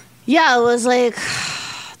 Yeah, it was like,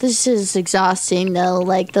 this is exhausting though.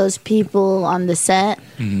 Like those people on the set.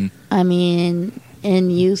 Mm-hmm. I mean,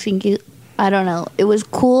 and you think I don't know. It was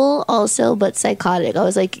cool also, but psychotic. I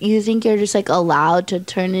was like, you think you're just like allowed to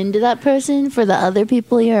turn into that person for the other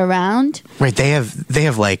people you're around? Right. They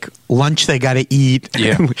have like lunch they got to eat.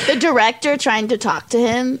 Yeah. The director trying to talk to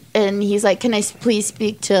him, and he's like, "Can I please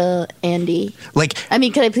speak to Andy? Can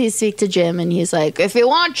I please speak to Jim?" And he's like, "If you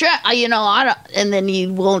want, I don't." And then he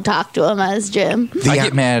won't talk to him as Jim. I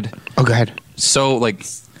get mad. Oh, go ahead. So like,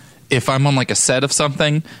 if I'm on like a set of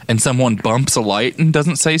something and someone bumps a light and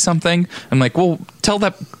doesn't say something, I'm like, well,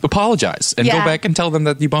 apologize and go back and tell them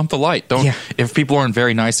that you bumped the light. Don't if people aren't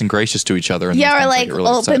very nice and gracious to each other. And or like really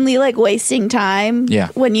openly like wasting time. Yeah.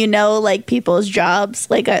 When you know like people's jobs,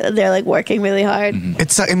 like they're like working really hard. Mm-hmm.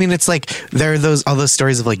 It's like there are all those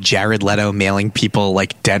stories of like Jared Leto mailing people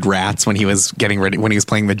like dead rats when he was getting ready, when he was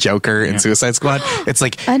playing the Joker in Suicide Squad. It's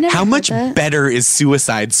like, how much better is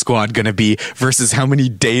Suicide Squad going to be versus how many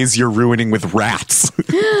days you're ruining with rats?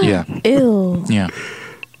 Yeah. Ew. Yeah.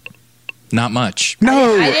 Not much.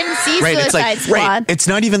 No, I didn't see Suicide Squad. Right. It's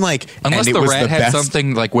not even like unless the rat had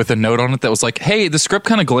something like with a note on it that was like, "Hey, the script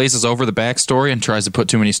kind of glazes over the backstory and tries to put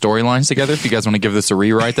too many storylines together. If you guys want to give this a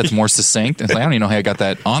rewrite that's more succinct," and it's like, I don't even know how I got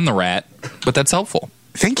that on the rat, but that's helpful.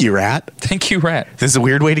 Thank you, Rat. Thank you, Rat. This is a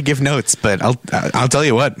weird way to give notes, but I'll tell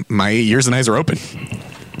you what, my ears and eyes are open.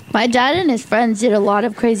 My dad and his friends did a lot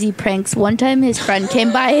of crazy pranks. One time his friend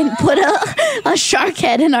came by and put a shark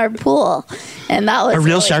head in our pool. And that was a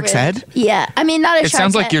real shark's head? Yeah. I mean, not a shark It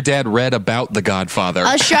sounds like head. your dad read about The Godfather.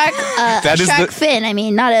 A shark, fin. I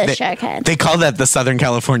mean, not a shark head. They call that the Southern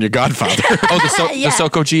California Godfather. The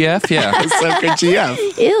Soko GF? Yeah. The Soko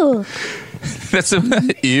GF. Ew. That's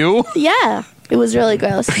ew? Yeah. It was really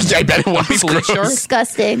gross. I bet it was people eat shark?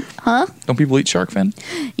 Disgusting. Huh? Don't people eat shark fin?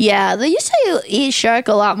 Yeah. They used to eat shark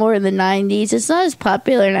a lot more in the 90s. It's not as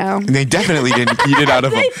popular now. They definitely didn't eat it out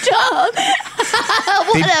of They don't.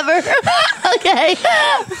 Whatever. Okay.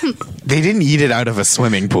 They didn't eat it out of a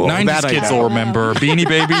swimming pool. 90s kids will remember Beanie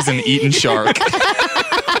Babies and eating shark.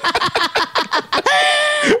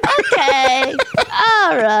 Okay.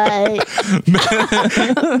 All right.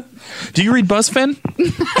 Do you read BuzzFin?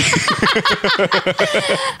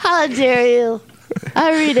 How dare you?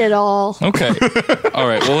 I read it all. Okay. All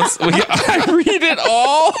right. Well, I read it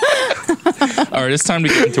all. All right. It's time to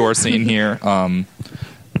get into our scene here.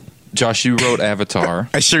 Josh, you wrote Avatar.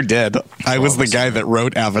 I sure did. I was the guy that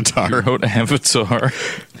wrote Avatar. You wrote Avatar.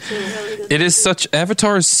 It is such.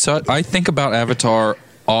 Avatar is such. I think about Avatar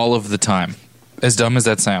all of the time. As dumb as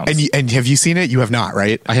that sounds. And have you seen it? You have not,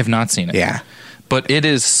 right? I have not seen it. Yeah. But it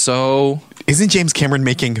is so. Isn't James Cameron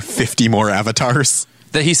making 50 more Avatars?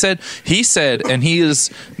 That he said, and he is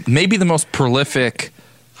maybe the most prolific,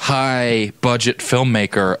 high budget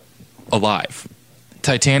filmmaker alive.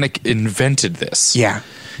 Titanic invented this. Yeah.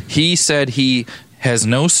 He said he has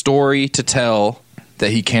no story to tell that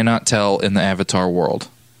he cannot tell in the Avatar world.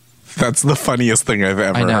 That's the funniest thing I've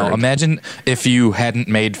ever I know. heard. Imagine if you hadn't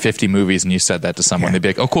made 50 movies and you said that to someone. They'd be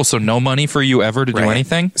like, oh, cool. So no money for you ever to do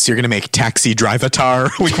anything? So you're going to make Taxi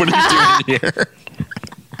Drive-atar? Like, what are you doing here?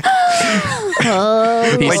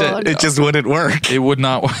 Oh, He Like, said it just wouldn't work. it would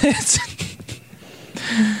not.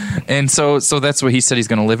 And so that's what he said he's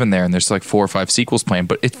going to live in there. And there's like 4 or 5 sequels planned,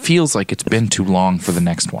 but it feels like it's been too long for the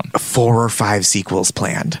next one. 4 or 5 sequels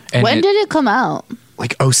planned. And When did it come out?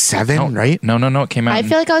 Like 07, right? No. It came out I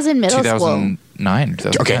feel like I was in middle school. 2009.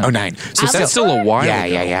 Okay, 09. So that's still a while ago.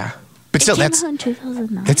 Yeah. But still, It came that's out in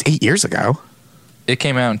 2009. 8 years ago. It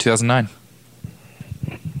came out in 2009.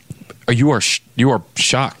 You are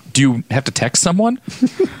shocked. Do you have to text someone?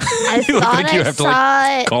 I You look thought like you I have to,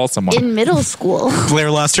 saw it call someone. in middle school.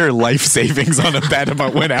 Blair lost her life savings on a bet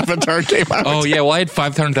about when Avatar came out. Oh yeah, well I had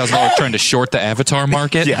 $500,000 trying to short the Avatar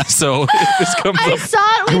market. Yeah. So if this comes I up.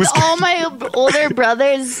 saw it with all my older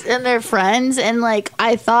brothers and their friends, and like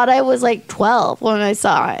I thought I was like 12 when I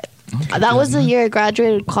saw it. That was the year I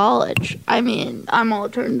graduated college. I mean, I'm all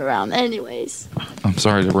turned around. Anyways, I'm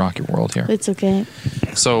sorry to rock your world here. it's okay.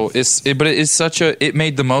 So but it is it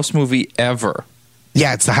made the most movie ever.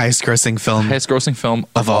 Yeah, it's the highest grossing film Highest grossing film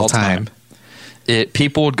of all time.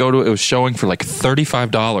 People would go to it. Was showing for like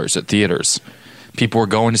 $35 at theaters. People were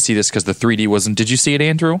going to see this because the 3D wasn't. Did you see it,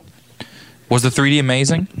 Andrew? Was the 3D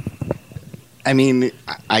amazing? I mean,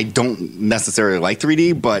 I don't necessarily like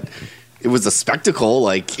 3D, but it was a spectacle.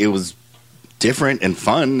 Like, it was different and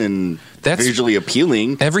fun and visually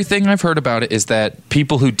appealing. Everything I've heard about it is that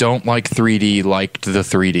people who don't like 3D liked the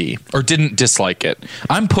 3D or didn't dislike it.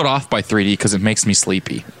 I'm put off by 3D because it makes me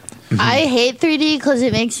sleepy. I hate 3D because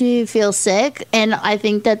it makes me feel sick, and I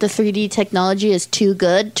think that the 3D technology is too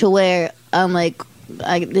good to where I'm like,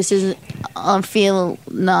 I feel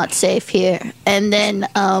not safe here. And then,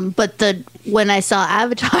 when I saw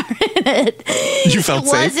Avatar in it, You felt it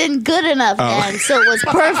safe? wasn't good enough then, so it was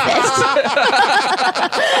perfect.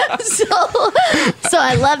 so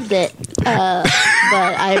I loved it, but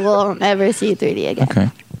I won't ever see 3D again. Okay.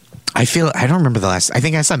 I don't remember the last. I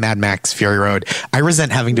think I saw Mad Max Fury Road. I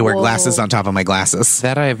resent having to wear glasses on top of my glasses.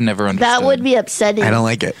 That I have never understood. That would be upsetting. I don't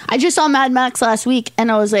like it. I just saw Mad Max last week,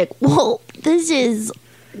 and I was like, whoa, this is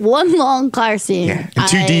one long car scene. Yeah, and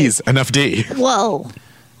 2 Ds, enough D. Whoa.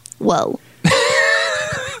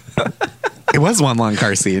 It was one long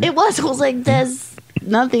car scene. It was like, there's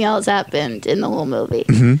nothing else happened in the whole movie.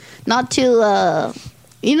 Mm-hmm. Not to,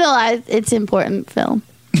 it's important film.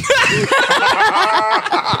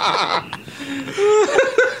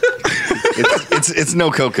 It's no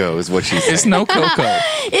Coco, is what she said. It's no Coco.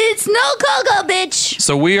 It's no Coco, bitch.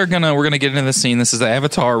 So we're gonna get into the scene. This is the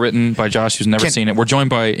Avatar, written by Josh, who's never seen it. We're joined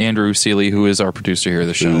by Andrew Seeley, who is our producer here of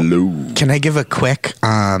the show. Can I give a quick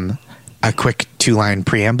 2-line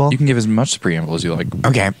preamble? You can give as much preamble as you like.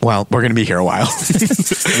 Okay, well, we're going to be here a while.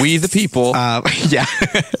 We the people. Yeah.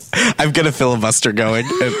 I've got a filibuster going,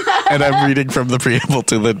 and I'm reading from the preamble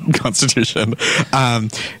to the Constitution.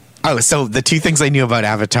 So the 2 things I knew about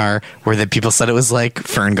Avatar were that people said it was like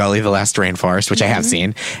Fern Gully, The Last Rainforest, which I have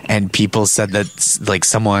seen, and people said that like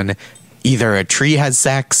someone, either a tree has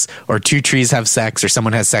sex or 2 trees have sex or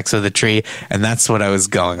someone has sex with a tree, and that's what I was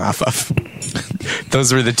going off of.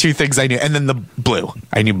 Those were the 2 things I knew. And then the blue.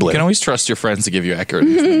 I knew blue. You can always trust your friends to give you accurate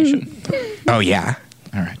information. Oh, yeah.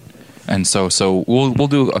 All right. And so we'll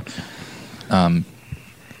do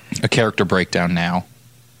a character breakdown now.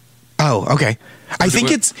 Oh, okay. I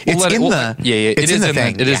think it's in the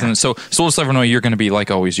thing. It is in the, so we'll just let everyone know you're going to be,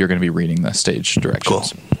 like always, you're going to be reading the stage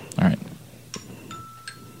directions. Cool. All right.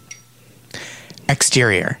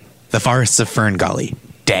 Exterior. The forests of Fern Gully.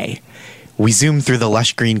 Day. We zoom through the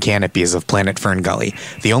lush green canopies of planet Fern Gully,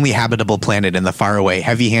 the only habitable planet in the faraway,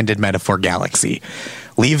 heavy-handed metaphor galaxy.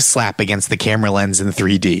 Leaves slap against the camera lens in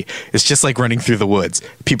 3D. It's just like running through the woods.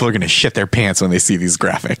 People are going to shit their pants when they see these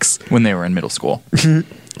graphics. When they were in middle school.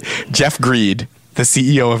 Jeff Greed, the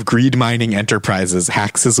CEO of Greed Mining Enterprises,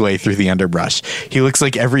 hacks his way through the underbrush. He looks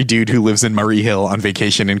like every dude who lives in Murray Hill on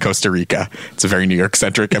vacation in Costa Rica. It's a very New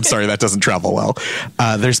York-centric. I'm sorry, that doesn't travel well.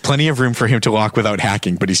 There's plenty of room for him to walk without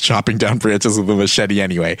hacking, but he's chopping down branches with a machete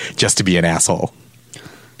anyway, just to be an asshole.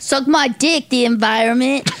 Suck my dick, the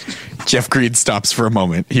environment. Jeff Greed stops for a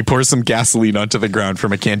moment. He pours some gasoline onto the ground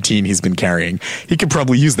from a canteen he's been carrying. He could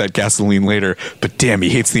probably use that gasoline later, but damn, he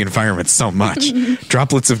hates the environment so much.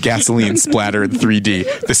 Droplets of gasoline splatter in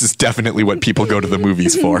 3D. This is definitely what people go to the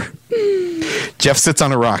movies for. Jeff sits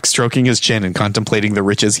on a rock, stroking his chin and contemplating the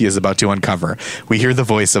riches he is about to uncover. We hear the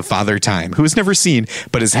voice of Father Time, who is never seen,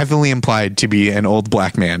 but is heavily implied to be an old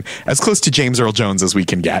black man, as close to James Earl Jones as we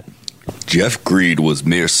can get. Jeff Greed was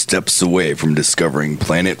mere steps away from discovering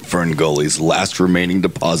Planet Ferngully's last remaining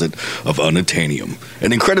deposit of unobtainium,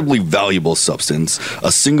 an incredibly valuable substance.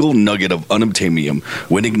 A single nugget of unobtainium,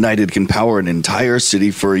 when ignited, can power an entire city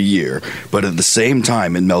for a year, but at the same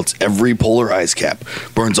time it melts every polar ice cap,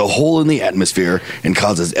 burns a hole in the atmosphere, and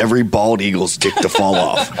causes every bald eagle's dick to fall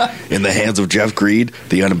off. In the hands of Jeff Greed,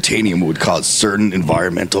 the unobtainium would cause certain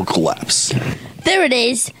environmental collapse. There it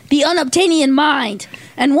is, the unobtainium mind.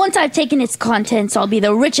 And once I've taken its contents, I'll be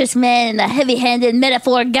the richest man in the heavy-handed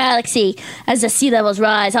metaphoric galaxy. As the sea levels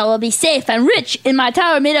rise, I will be safe and rich in my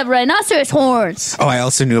tower made of rhinoceros horns. Oh, I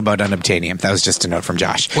also knew about unobtainium. That was just a note from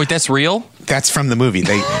Josh. Wait, that's real? That's from the movie.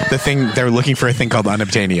 They're looking for a thing called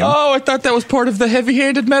unobtainium. Oh, I thought that was part of the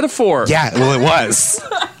heavy-handed metaphor. Yeah, well, it was.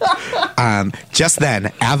 Just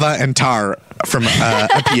then, Ava and Tar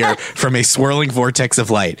appear from a swirling vortex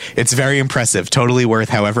of light. It's very impressive, totally worth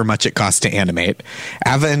however much it costs to animate.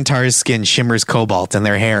 Ava and Tar's skin shimmers cobalt, and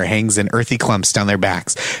their hair hangs in earthy clumps down their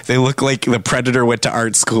backs. They look like the Predator went to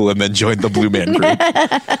art school and then joined the Blue Man Group.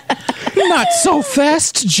 Not so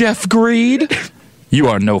fast, Jeff Greed. You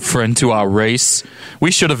are no friend to our race.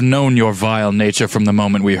 We should have known your vile nature from the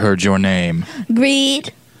moment we heard your name.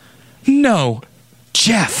 Greed? No,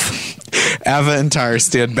 Jeff. Ava and Tar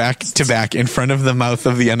stand back to back in front of the mouth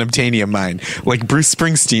of the unobtainium mine, like Bruce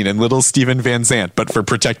Springsteen and little Steven Van Zandt, but for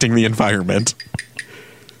protecting the environment.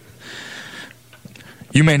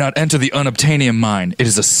 You may not enter the unobtainium mine. It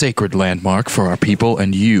is a sacred landmark for our people,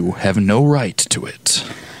 and you have no right to it.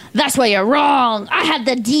 That's why you're wrong. I have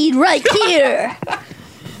the deed right here.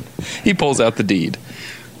 He pulls out the deed.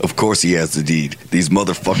 Of course he has the deed. These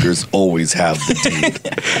motherfuckers always have the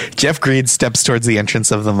deed. Jeff Greed steps towards the entrance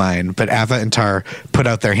of the mine, but Ava and Tar put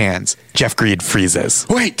out their hands. Jeff Greed freezes.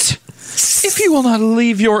 Wait! If you will not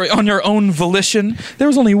leave on your own volition, there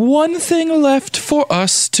is only one thing left for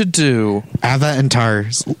us to do. Ava and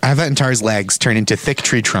Tar's legs turn into thick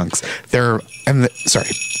tree trunks. And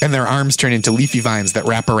their arms turn into leafy vines that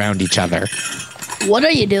wrap around each other. What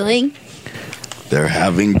are you doing? They're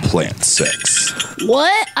having plant sex.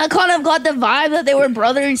 What? I kind of got the vibe that they were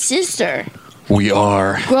brother and sister. We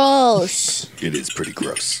are. Gross. It is pretty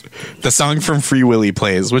gross. The song from Free Willy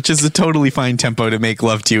plays, which is a totally fine tempo to make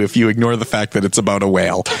love to if you ignore the fact that it's about a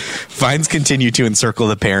whale. Vines continue to encircle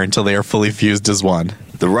the pair until they are fully fused as one.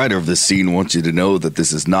 The writer of this scene wants you to know that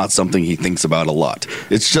this is not something he thinks about a lot.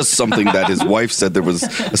 It's just something that his wife said there was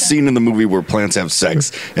a scene in the movie where plants have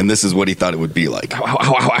sex, and this is what he thought it would be like. Ow, ow,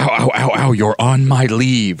 ow, ow, ow, ow, ow, you're on my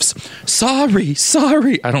leaves. Sorry.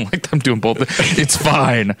 I don't like them doing both. It's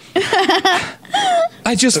fine.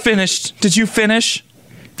 I just finished. Did you finish?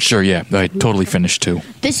 Sure, yeah. I totally finished too.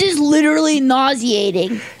 This is literally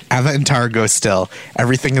nauseating. Ava and Tar go still.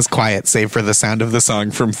 Everything is quiet save for the sound of the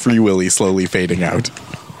song from Free Willy slowly fading out.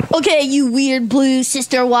 Okay, you weird blue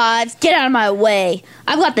sister wives, get out of my way.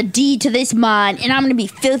 I've got the deed to this mine, and I'm gonna be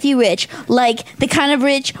filthy rich. Like the kind of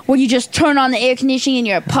rich where you just turn on the air conditioning in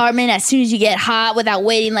your apartment as soon as you get hot without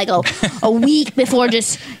waiting like a week before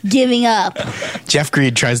just giving up. Jeff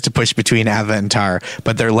Greed tries to push between Ava and Tar,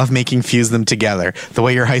 but their lovemaking fused them together. The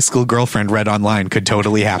way your high school girlfriend read online could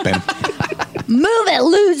totally happen. Move it,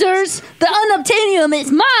 losers! The unobtainium is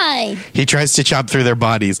mine! He tries to chop through their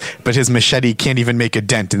bodies, but his machete can't even make a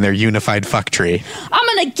dent in their unified fuck tree.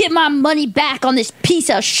 I'm gonna get my money back on this piece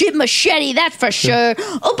of shit machete, that's for sure.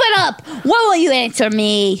 Open up! What will you answer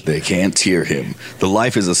me? They can't hear him. The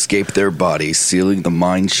life has escaped their bodies, sealing the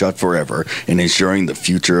mind shut forever and ensuring the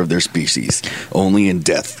future of their species. Only in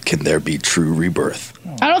death can there be true rebirth.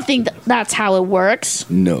 I don't think that's how it works.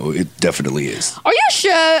 No, it definitely is. Are you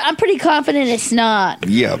sure? I'm pretty confident it's not.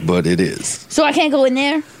 Yeah, but it is. So I can't go in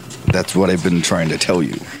there? That's what I've been trying to tell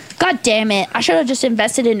you. God damn it. I should have just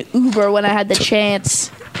invested in Uber when I had the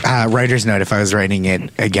chance. Writer's note, if I was writing it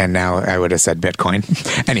again now, I would have said Bitcoin.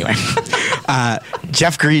 Anyway,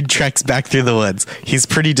 Jeff Greed treks back through the woods. He's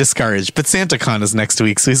pretty discouraged, but SantaCon is next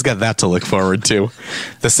week, so he's got that to look forward to.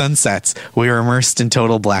 The sun sets. We are immersed in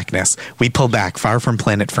total blackness. We pull back far from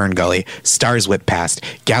planet Ferngully. Stars whip past.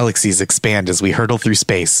 Galaxies expand as we hurtle through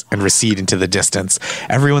space and recede into the distance.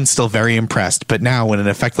 Everyone's still very impressed, but now when an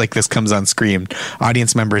effect like this comes on screen,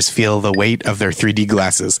 audience members feel the weight of their 3D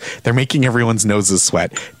glasses. They're making everyone's noses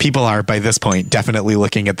sweat. people are, by this point, definitely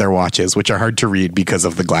looking at their watches, which are hard to read because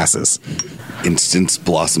of the glasses. Instance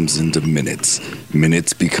blossoms into minutes.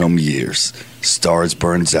 Minutes become years. Stars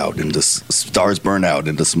burn out into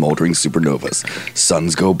smoldering supernovas.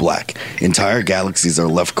 Suns go black. Entire galaxies are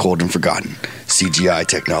left cold and forgotten. CGI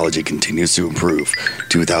technology continues to improve.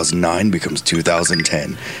 2009 becomes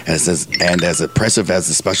 2010. And as impressive as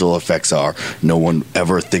the special effects are, no one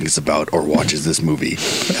ever thinks about or watches this movie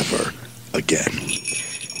ever again.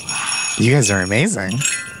 You guys are amazing.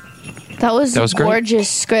 That was a great.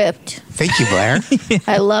 gorgeous script. Thank you, Blair.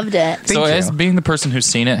 I loved it. So, you. as being the person who's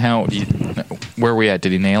seen it, where are we at?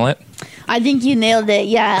 Did he nail it? I think you nailed it.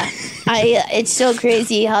 Yeah, it's so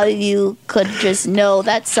crazy how you could just know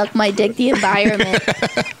that "suck my dick" the environment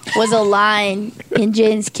was a line in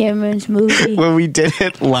James Cameron's movie. When we did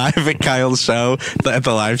it live at Kyle's show, at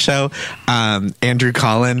the live show, Andrew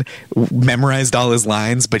Collin memorized all his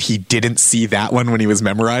lines, but he didn't see that one when he was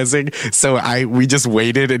memorizing. So we just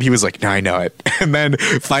waited, and he was like, "No, I know it." And then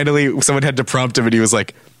finally, someone had to prompt him, and he was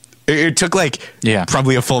like, it took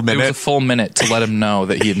probably a full minute. It was a full minute to let him know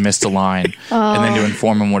that he had missed a line and then to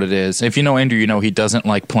inform him what it is. If you know Andrew, you know he doesn't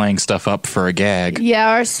like playing stuff up for a gag. Yeah,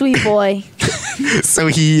 our sweet boy. So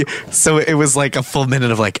it was like a full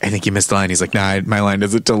minute of like, I think you missed a line. He's like, nah, my line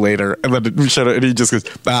isn't till later. And then we shut it, and he just goes,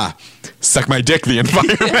 suck my dick, the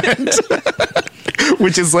environment.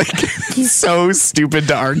 Which is like so stupid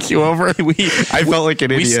to argue over. I felt like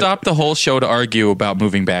an idiot. We stopped the whole show to argue about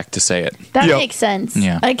moving back to say it. That makes sense.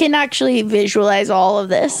 Yeah. I can actually visualize all of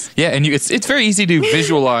this. Yeah, and it's very easy to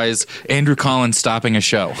visualize Andrew Collins stopping a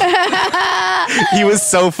show. He was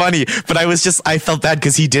so funny, but I felt bad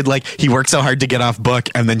because he worked so hard to get off book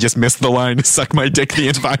and then just missed the line, suck my dick, the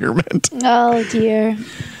environment. Oh, dear.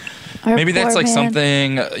 Maybe that's like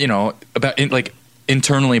something, about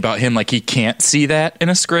internally about him, like he can't see that in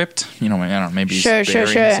a script. I don't know, maybe he's Sure.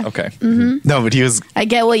 Okay. Mm-hmm. No, but he was. I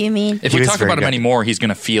get what you mean. If we talk about him anymore, he's going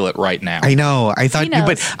to feel it right now. I know. I thought, He knows.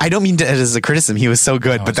 but I don't mean it as a criticism. He was so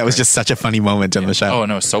good, but that was just such a funny moment in the show. Oh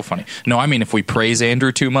no, it's so funny. No, I mean if we praise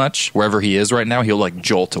Andrew too much, wherever he is right now, he'll like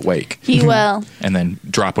jolt awake. He will. And then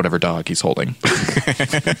drop whatever dog he's holding.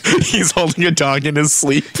 He's holding a dog in his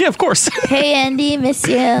sleep. Yeah, of course. Hey, Andy, miss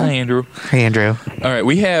you. Hi, Andrew. Hey, Andrew. All right,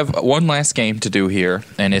 we have one last game to do here,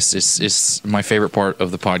 and it's my favorite part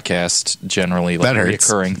of the podcast. Generally, like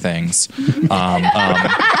recurring things.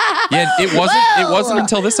 Yeah, it wasn't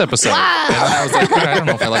until this episode, and I was like, I don't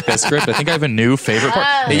know if I like that script. I think I have a new favorite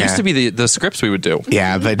part. It used to be the scripts we would do.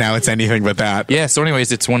 Yeah, but now it's anything but that. Yeah. So,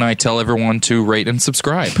 anyways, it's when I tell everyone to rate and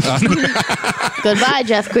subscribe. Goodbye,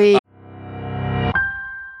 Jeff Green.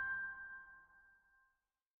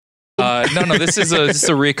 No, this is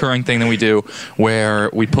a recurring thing that we do where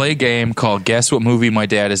we play a game called Guess What Movie My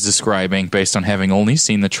Dad is Describing based on having only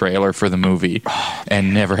seen the trailer for the movie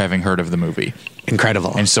and never having heard of the movie.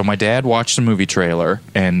 Incredible. And so my dad watched the movie trailer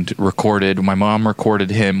and my mom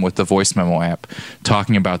recorded him with the voice memo app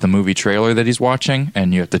talking about the movie trailer that he's watching,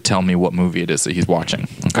 and you have to tell me what movie it is that he's watching.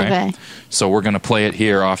 Okay. So we're going to play it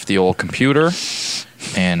here off the old computer.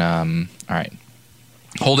 And, all right.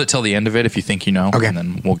 Hold it till the end of it if you think you know. Okay. And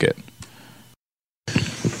then we'll get...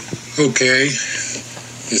 Okay.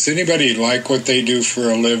 Does anybody like what they do for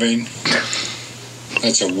a living?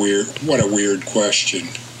 That's what a weird question.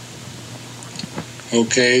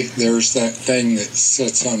 Okay, there's that thing that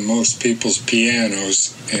sits on most people's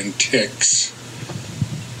pianos and ticks.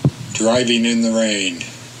 Driving in the rain,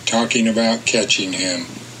 talking about catching him.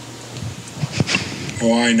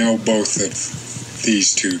 Oh, I know both of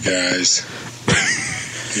these two guys.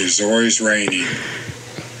 It's always raining.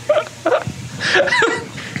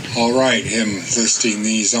 All right, him listing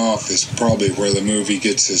these off is probably where the movie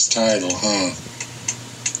gets his title, huh?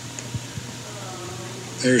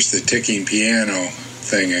 There's the ticking piano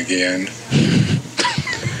thing again.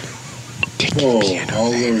 Whoa,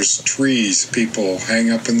 all those trees people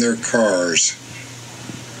hang up in their cars.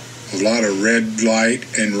 A lot of red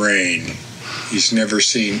light and rain. He's never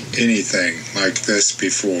seen anything like this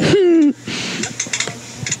before.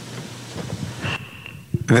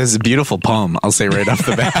 This is a beautiful poem, I'll say right off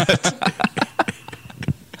the bat.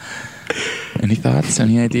 Any thoughts?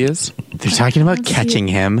 Any ideas? They're talking about catching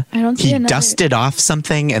him. I don't see He another. dusted off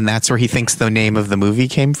something, and that's where he thinks the name of the movie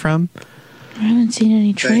came from. I haven't seen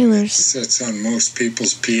any trailers. Sits on most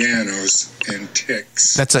people's pianos and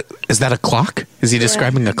ticks. Is that a clock? Is he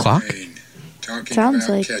describing a clock? Rain, talking Sounds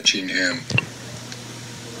about like. catching him.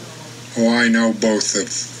 Oh, I know both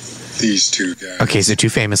of these two guys. Okay, so two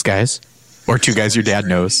famous guys. Or two guys your dad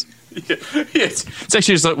knows. It's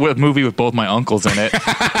actually just a movie with both my uncles in it.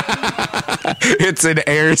 It's an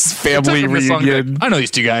Ayers family From the song, reunion. I know these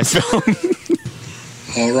two guys.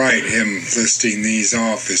 All right, him listing these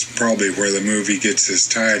off is probably where the movie gets his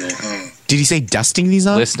title, huh? Did he say dusting these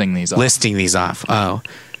off? Listing these off. Listing these off. Oh.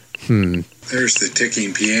 There's the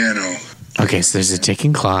ticking piano. Okay, so there's a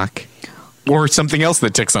ticking clock. Or something else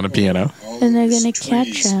that ticks on a piano. All And they're those gonna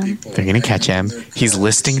trees, catch him. people They're going to catch hanging him. on their He's cars.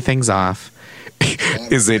 listing things off.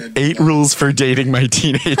 Is it red 8 lights. rules for dating my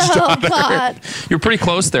teenage Oh daughter? God! You're pretty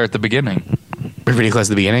close there at the beginning. We're pretty close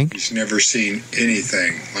to the beginning. He's never seen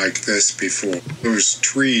anything like this before. Those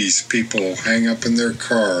trees people hang up in their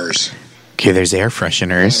cars. Okay, there's air A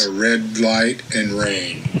fresheners. lot of red light and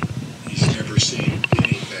rain. He's never seen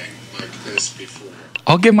anything like this before.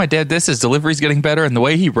 I'll give my dad this. His delivery's getting better, and the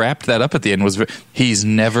way he wrapped that up at the end was he's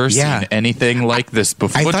never Yeah. seen anything like this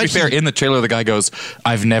before. I But to be thought fair, he- in the trailer, the guy goes,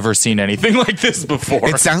 "I've never seen anything like this before."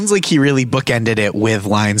 It sounds like he really bookended it with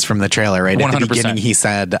lines from the trailer, right? At the 100%. beginning, he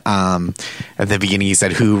said,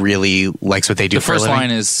 "Who really likes what they do the for a first living?"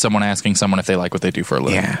 line is someone asking someone if they like what they do for a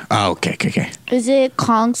living. Yeah. Oh, okay. Is it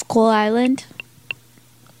Kong Skull Island?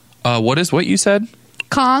 What you said?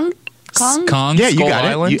 Kong? Kong Yeah, you Skull got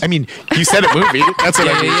Island? it. You said it movie. That's what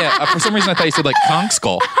I mean. Yeah. For some reason, I thought you said like Kong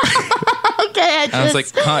Skull. Okay, I was like,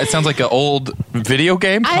 it sounds like an old video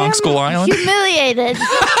game, I Kong am Skull Island. humiliated.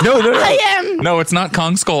 No. I am. No, it's not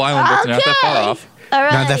Kong Skull Island, but it's not that far Okay. off. All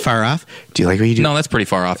right. Not that far off. Do you like what you do? No, that's pretty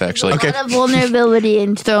far off, actually. A lot of vulnerability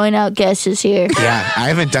in throwing out guesses here. Yeah, I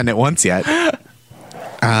haven't done it once yet.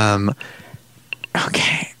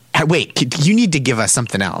 Okay. Wait, you need to give us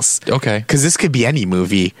something else. Okay. Because this could be any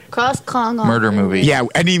movie. Cross Kong. Murder movie. Yeah,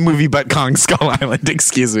 any movie but Kong Skull Island,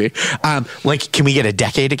 excuse me. Can we get a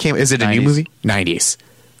decade it came? Is it a new 90s. movie? 90s.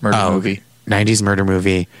 Murder movie. 90s murder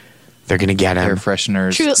movie. They're going to get him. Air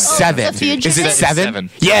fresheners. True. Oh, 7. The future Is it Six? 7? 7.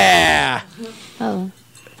 Yeah. Oh.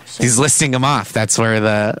 He's listing them off. That's where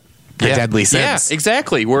the deadly sins. Yeah,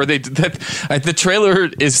 exactly. Where the trailer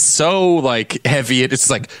is so like heavy, it's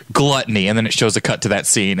like gluttony, and then it shows a cut to that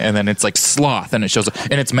scene, and then it's like sloth, and it shows,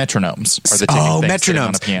 and it's metronomes. Are the ticking things sitting on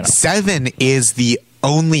a metronomes. piano. 7 is the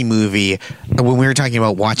only movie, when we were talking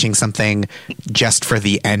about watching something just for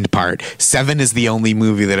the end part, 7 is the only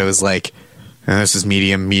movie that I was like, oh, this is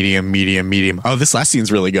medium. Oh, this last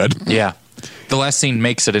scene's really good. Yeah, the last scene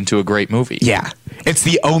makes it into a great movie. Yeah. It's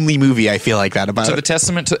the only movie I feel like that about. So a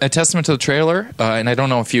testament to the trailer, and I don't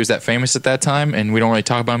know if he was that famous at that time, and we don't really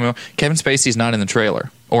talk about him. Kevin Spacey's not in the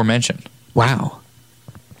trailer or mentioned. Wow.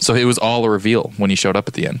 So it was all a reveal when he showed up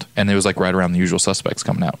at the end, and it was like right around The Usual Suspects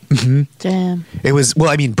coming out. Damn. It was,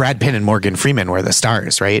 Brad Pitt and Morgan Freeman were the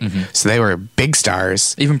stars, right? So they were big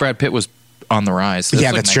stars. Even Brad Pitt was on the rise. This Yeah,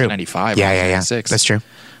 was like that's true. 1995, Yeah. 1996. That's true.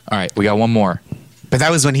 All right, we got one more. But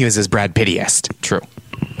that was when he was his Brad Pittiest. True.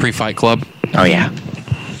 Pre-Fight Club. Oh, yeah.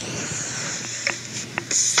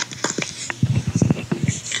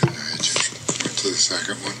 I just went to the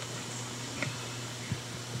second one.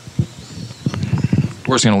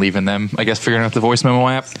 We're just going to leave in them, I guess, figuring out the voice memo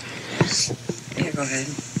app. Yeah, go ahead.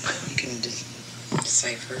 You can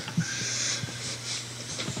decipher.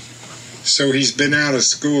 So he's been out of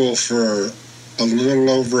school for a little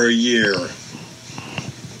over a year.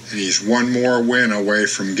 And he's one more win away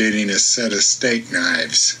from getting a set of steak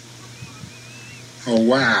knives. Oh,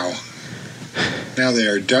 wow. Now they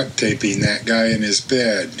are duct taping that guy in his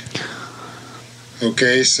bed.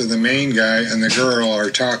 Okay, so the main guy and the girl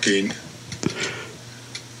are talking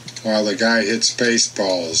while the guy hits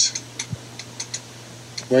baseballs.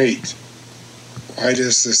 Wait, why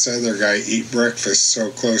does this other guy eat breakfast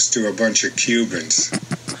so close to a bunch of Cubans?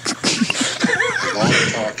 A lot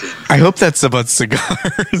of talking. I hope that's about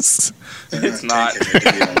cigars. They're It's not.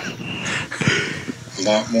 taking a deal. A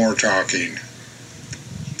lot more talking.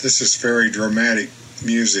 This is very dramatic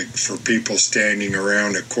music for people standing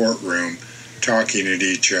around a courtroom talking at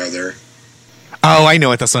each other. Oh, I know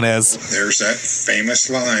what this one is. There's that famous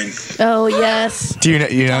line. Oh, yes. Do you know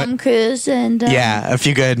it? Tom Cruise and... Yeah, A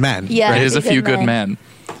Few Good Men. Yeah. It is A Few Good Men.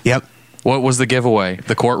 Yep. What was the giveaway?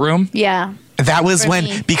 The courtroom? Yeah. That was For when,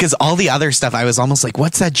 me. because all the other stuff, I was almost like,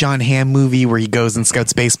 what's that John Hamm movie where he goes and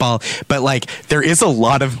scouts baseball? But like, there is a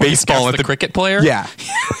lot of baseball Guess at the cricket player? Yeah.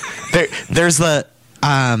 There's the,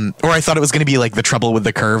 or I thought it was going to be like The Trouble with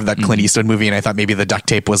the Curve, that Clint Eastwood movie, and I thought maybe the duct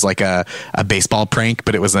tape was like a baseball prank,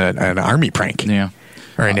 but it was an army prank. Yeah.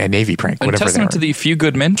 Or a Navy prank, A whatever they were. testament to the Few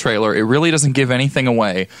Good Men trailer, it really doesn't give anything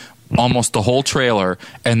away. Almost the whole trailer,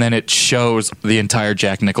 and then it shows the entire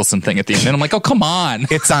Jack Nicholson thing at the end. And I'm like, oh, come on.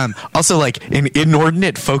 It's also like an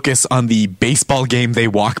inordinate focus on the baseball game they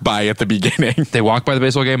walk by at the beginning. They walk by the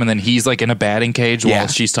baseball game, and then he's like in a batting cage Yeah. while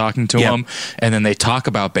she's talking to Yep. him. And then they talk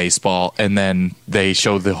about baseball, and then they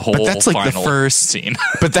show the whole But that's like the final first scene.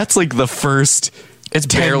 But that's like the first It's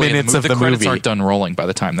 10 barely in minutes of the the credits movie. aren't done rolling by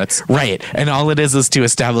the time that's Right. And all it is to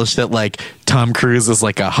establish that like Tom Cruise is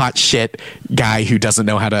like a hot shit guy who doesn't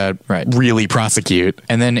know how to really prosecute.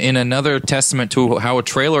 And then in another testament to how a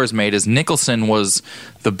trailer is made is Nicholson was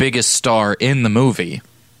the biggest star in the movie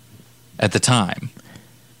at the time.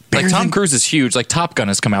 Like Tom Cruise is huge. Like Top Gun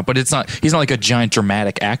has come out, but he's not like a giant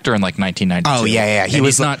dramatic actor in like 1992. Oh, yeah.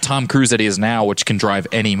 He's not Tom Cruise that he is now, which can drive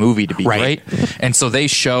any movie to be great. And so they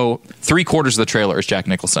show 3/4 of the trailer is Jack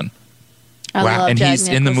Nicholson. I love And Jack he's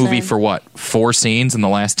in the movie Nicholson. for what? 4 scenes in the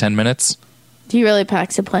last 10 minutes? He really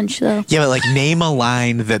packs a punch, though. Yeah, but like name a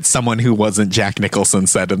line that someone who wasn't Jack Nicholson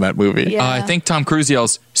said in that movie. Yeah. I think Tom Cruise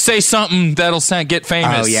yells, "Say something that'll get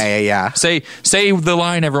famous." Oh, yeah. Say the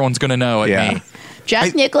line everyone's going to know at me.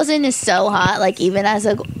 Jack Nicholson is so hot. Like, even as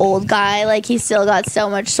an old guy, like, he's still got so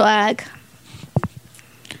much swag.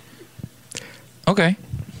 Okay.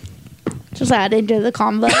 Just add into the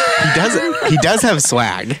combo. He does have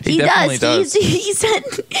swag. He does. He said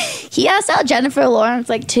he asked out Jennifer Lawrence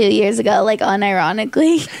like 2 years ago, like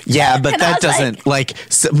unironically. Yeah, but And I that was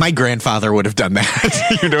doesn't my grandfather would have done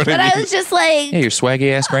that. You know what But I mean? I was just like, Yeah, your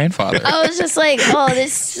swaggy ass grandfather. I was just like, oh,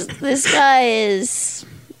 this guy is.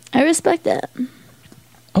 I respect that.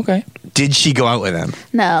 Okay. Did she go out with him?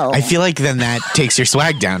 No. I feel like then that takes your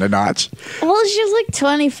swag down a notch. Well, she was like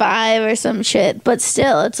 25 or some shit, but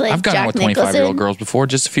still, it's like I've gone Jack out with Nicholson. 25-year-old girls before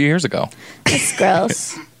just a few years ago. It's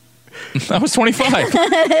gross. I was 25.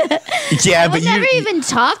 Yeah, I would never even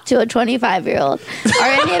talk to a 25-year-old. Are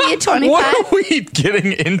any of you 25? What are we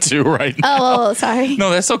getting into right now? Oh, sorry. No,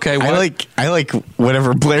 that's okay. I like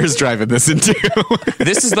whatever Blair's driving this into.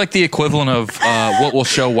 This is like the equivalent of what we'll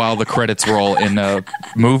show while the credits roll in a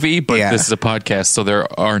movie, but this is a podcast, so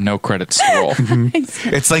there are no credits to roll.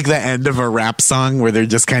 It's like the end of a rap song where they're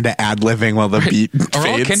just kind of ad-libbing while the beat Are all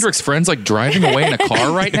fades. Kendrick's friends like driving away in a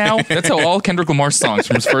car right now? That's how all Kendrick Lamar's songs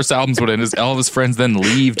from his first albums would end. Is all of his friends then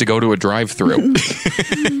leave to go to a drive-thru.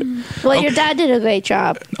 Well, your dad did a great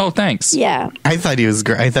job. Oh, thanks. Yeah. I thought he was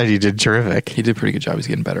great. I thought he did terrific. He did a pretty good job. He's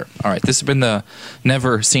getting better. All right. This has been the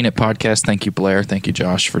Never Seen It podcast. Thank you, Blair. Thank you,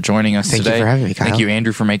 Josh, for joining us Thank you today. for having me, Kyle. Thank you,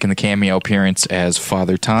 Andrew, for making the cameo appearance as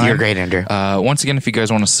Father Time. You're great, Andrew. Once again, if you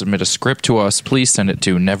guys want to submit a script to us, please send it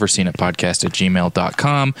to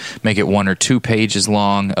neverseenitpodcast@gmail.com. Make it 1 or 2 pages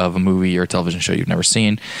long of a movie or a television show you've never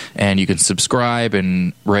seen. And you can subscribe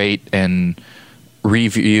and rate and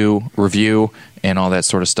review, and all that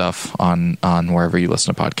sort of stuff on wherever you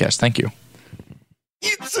listen to podcasts. Thank you.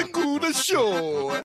 It's a good show.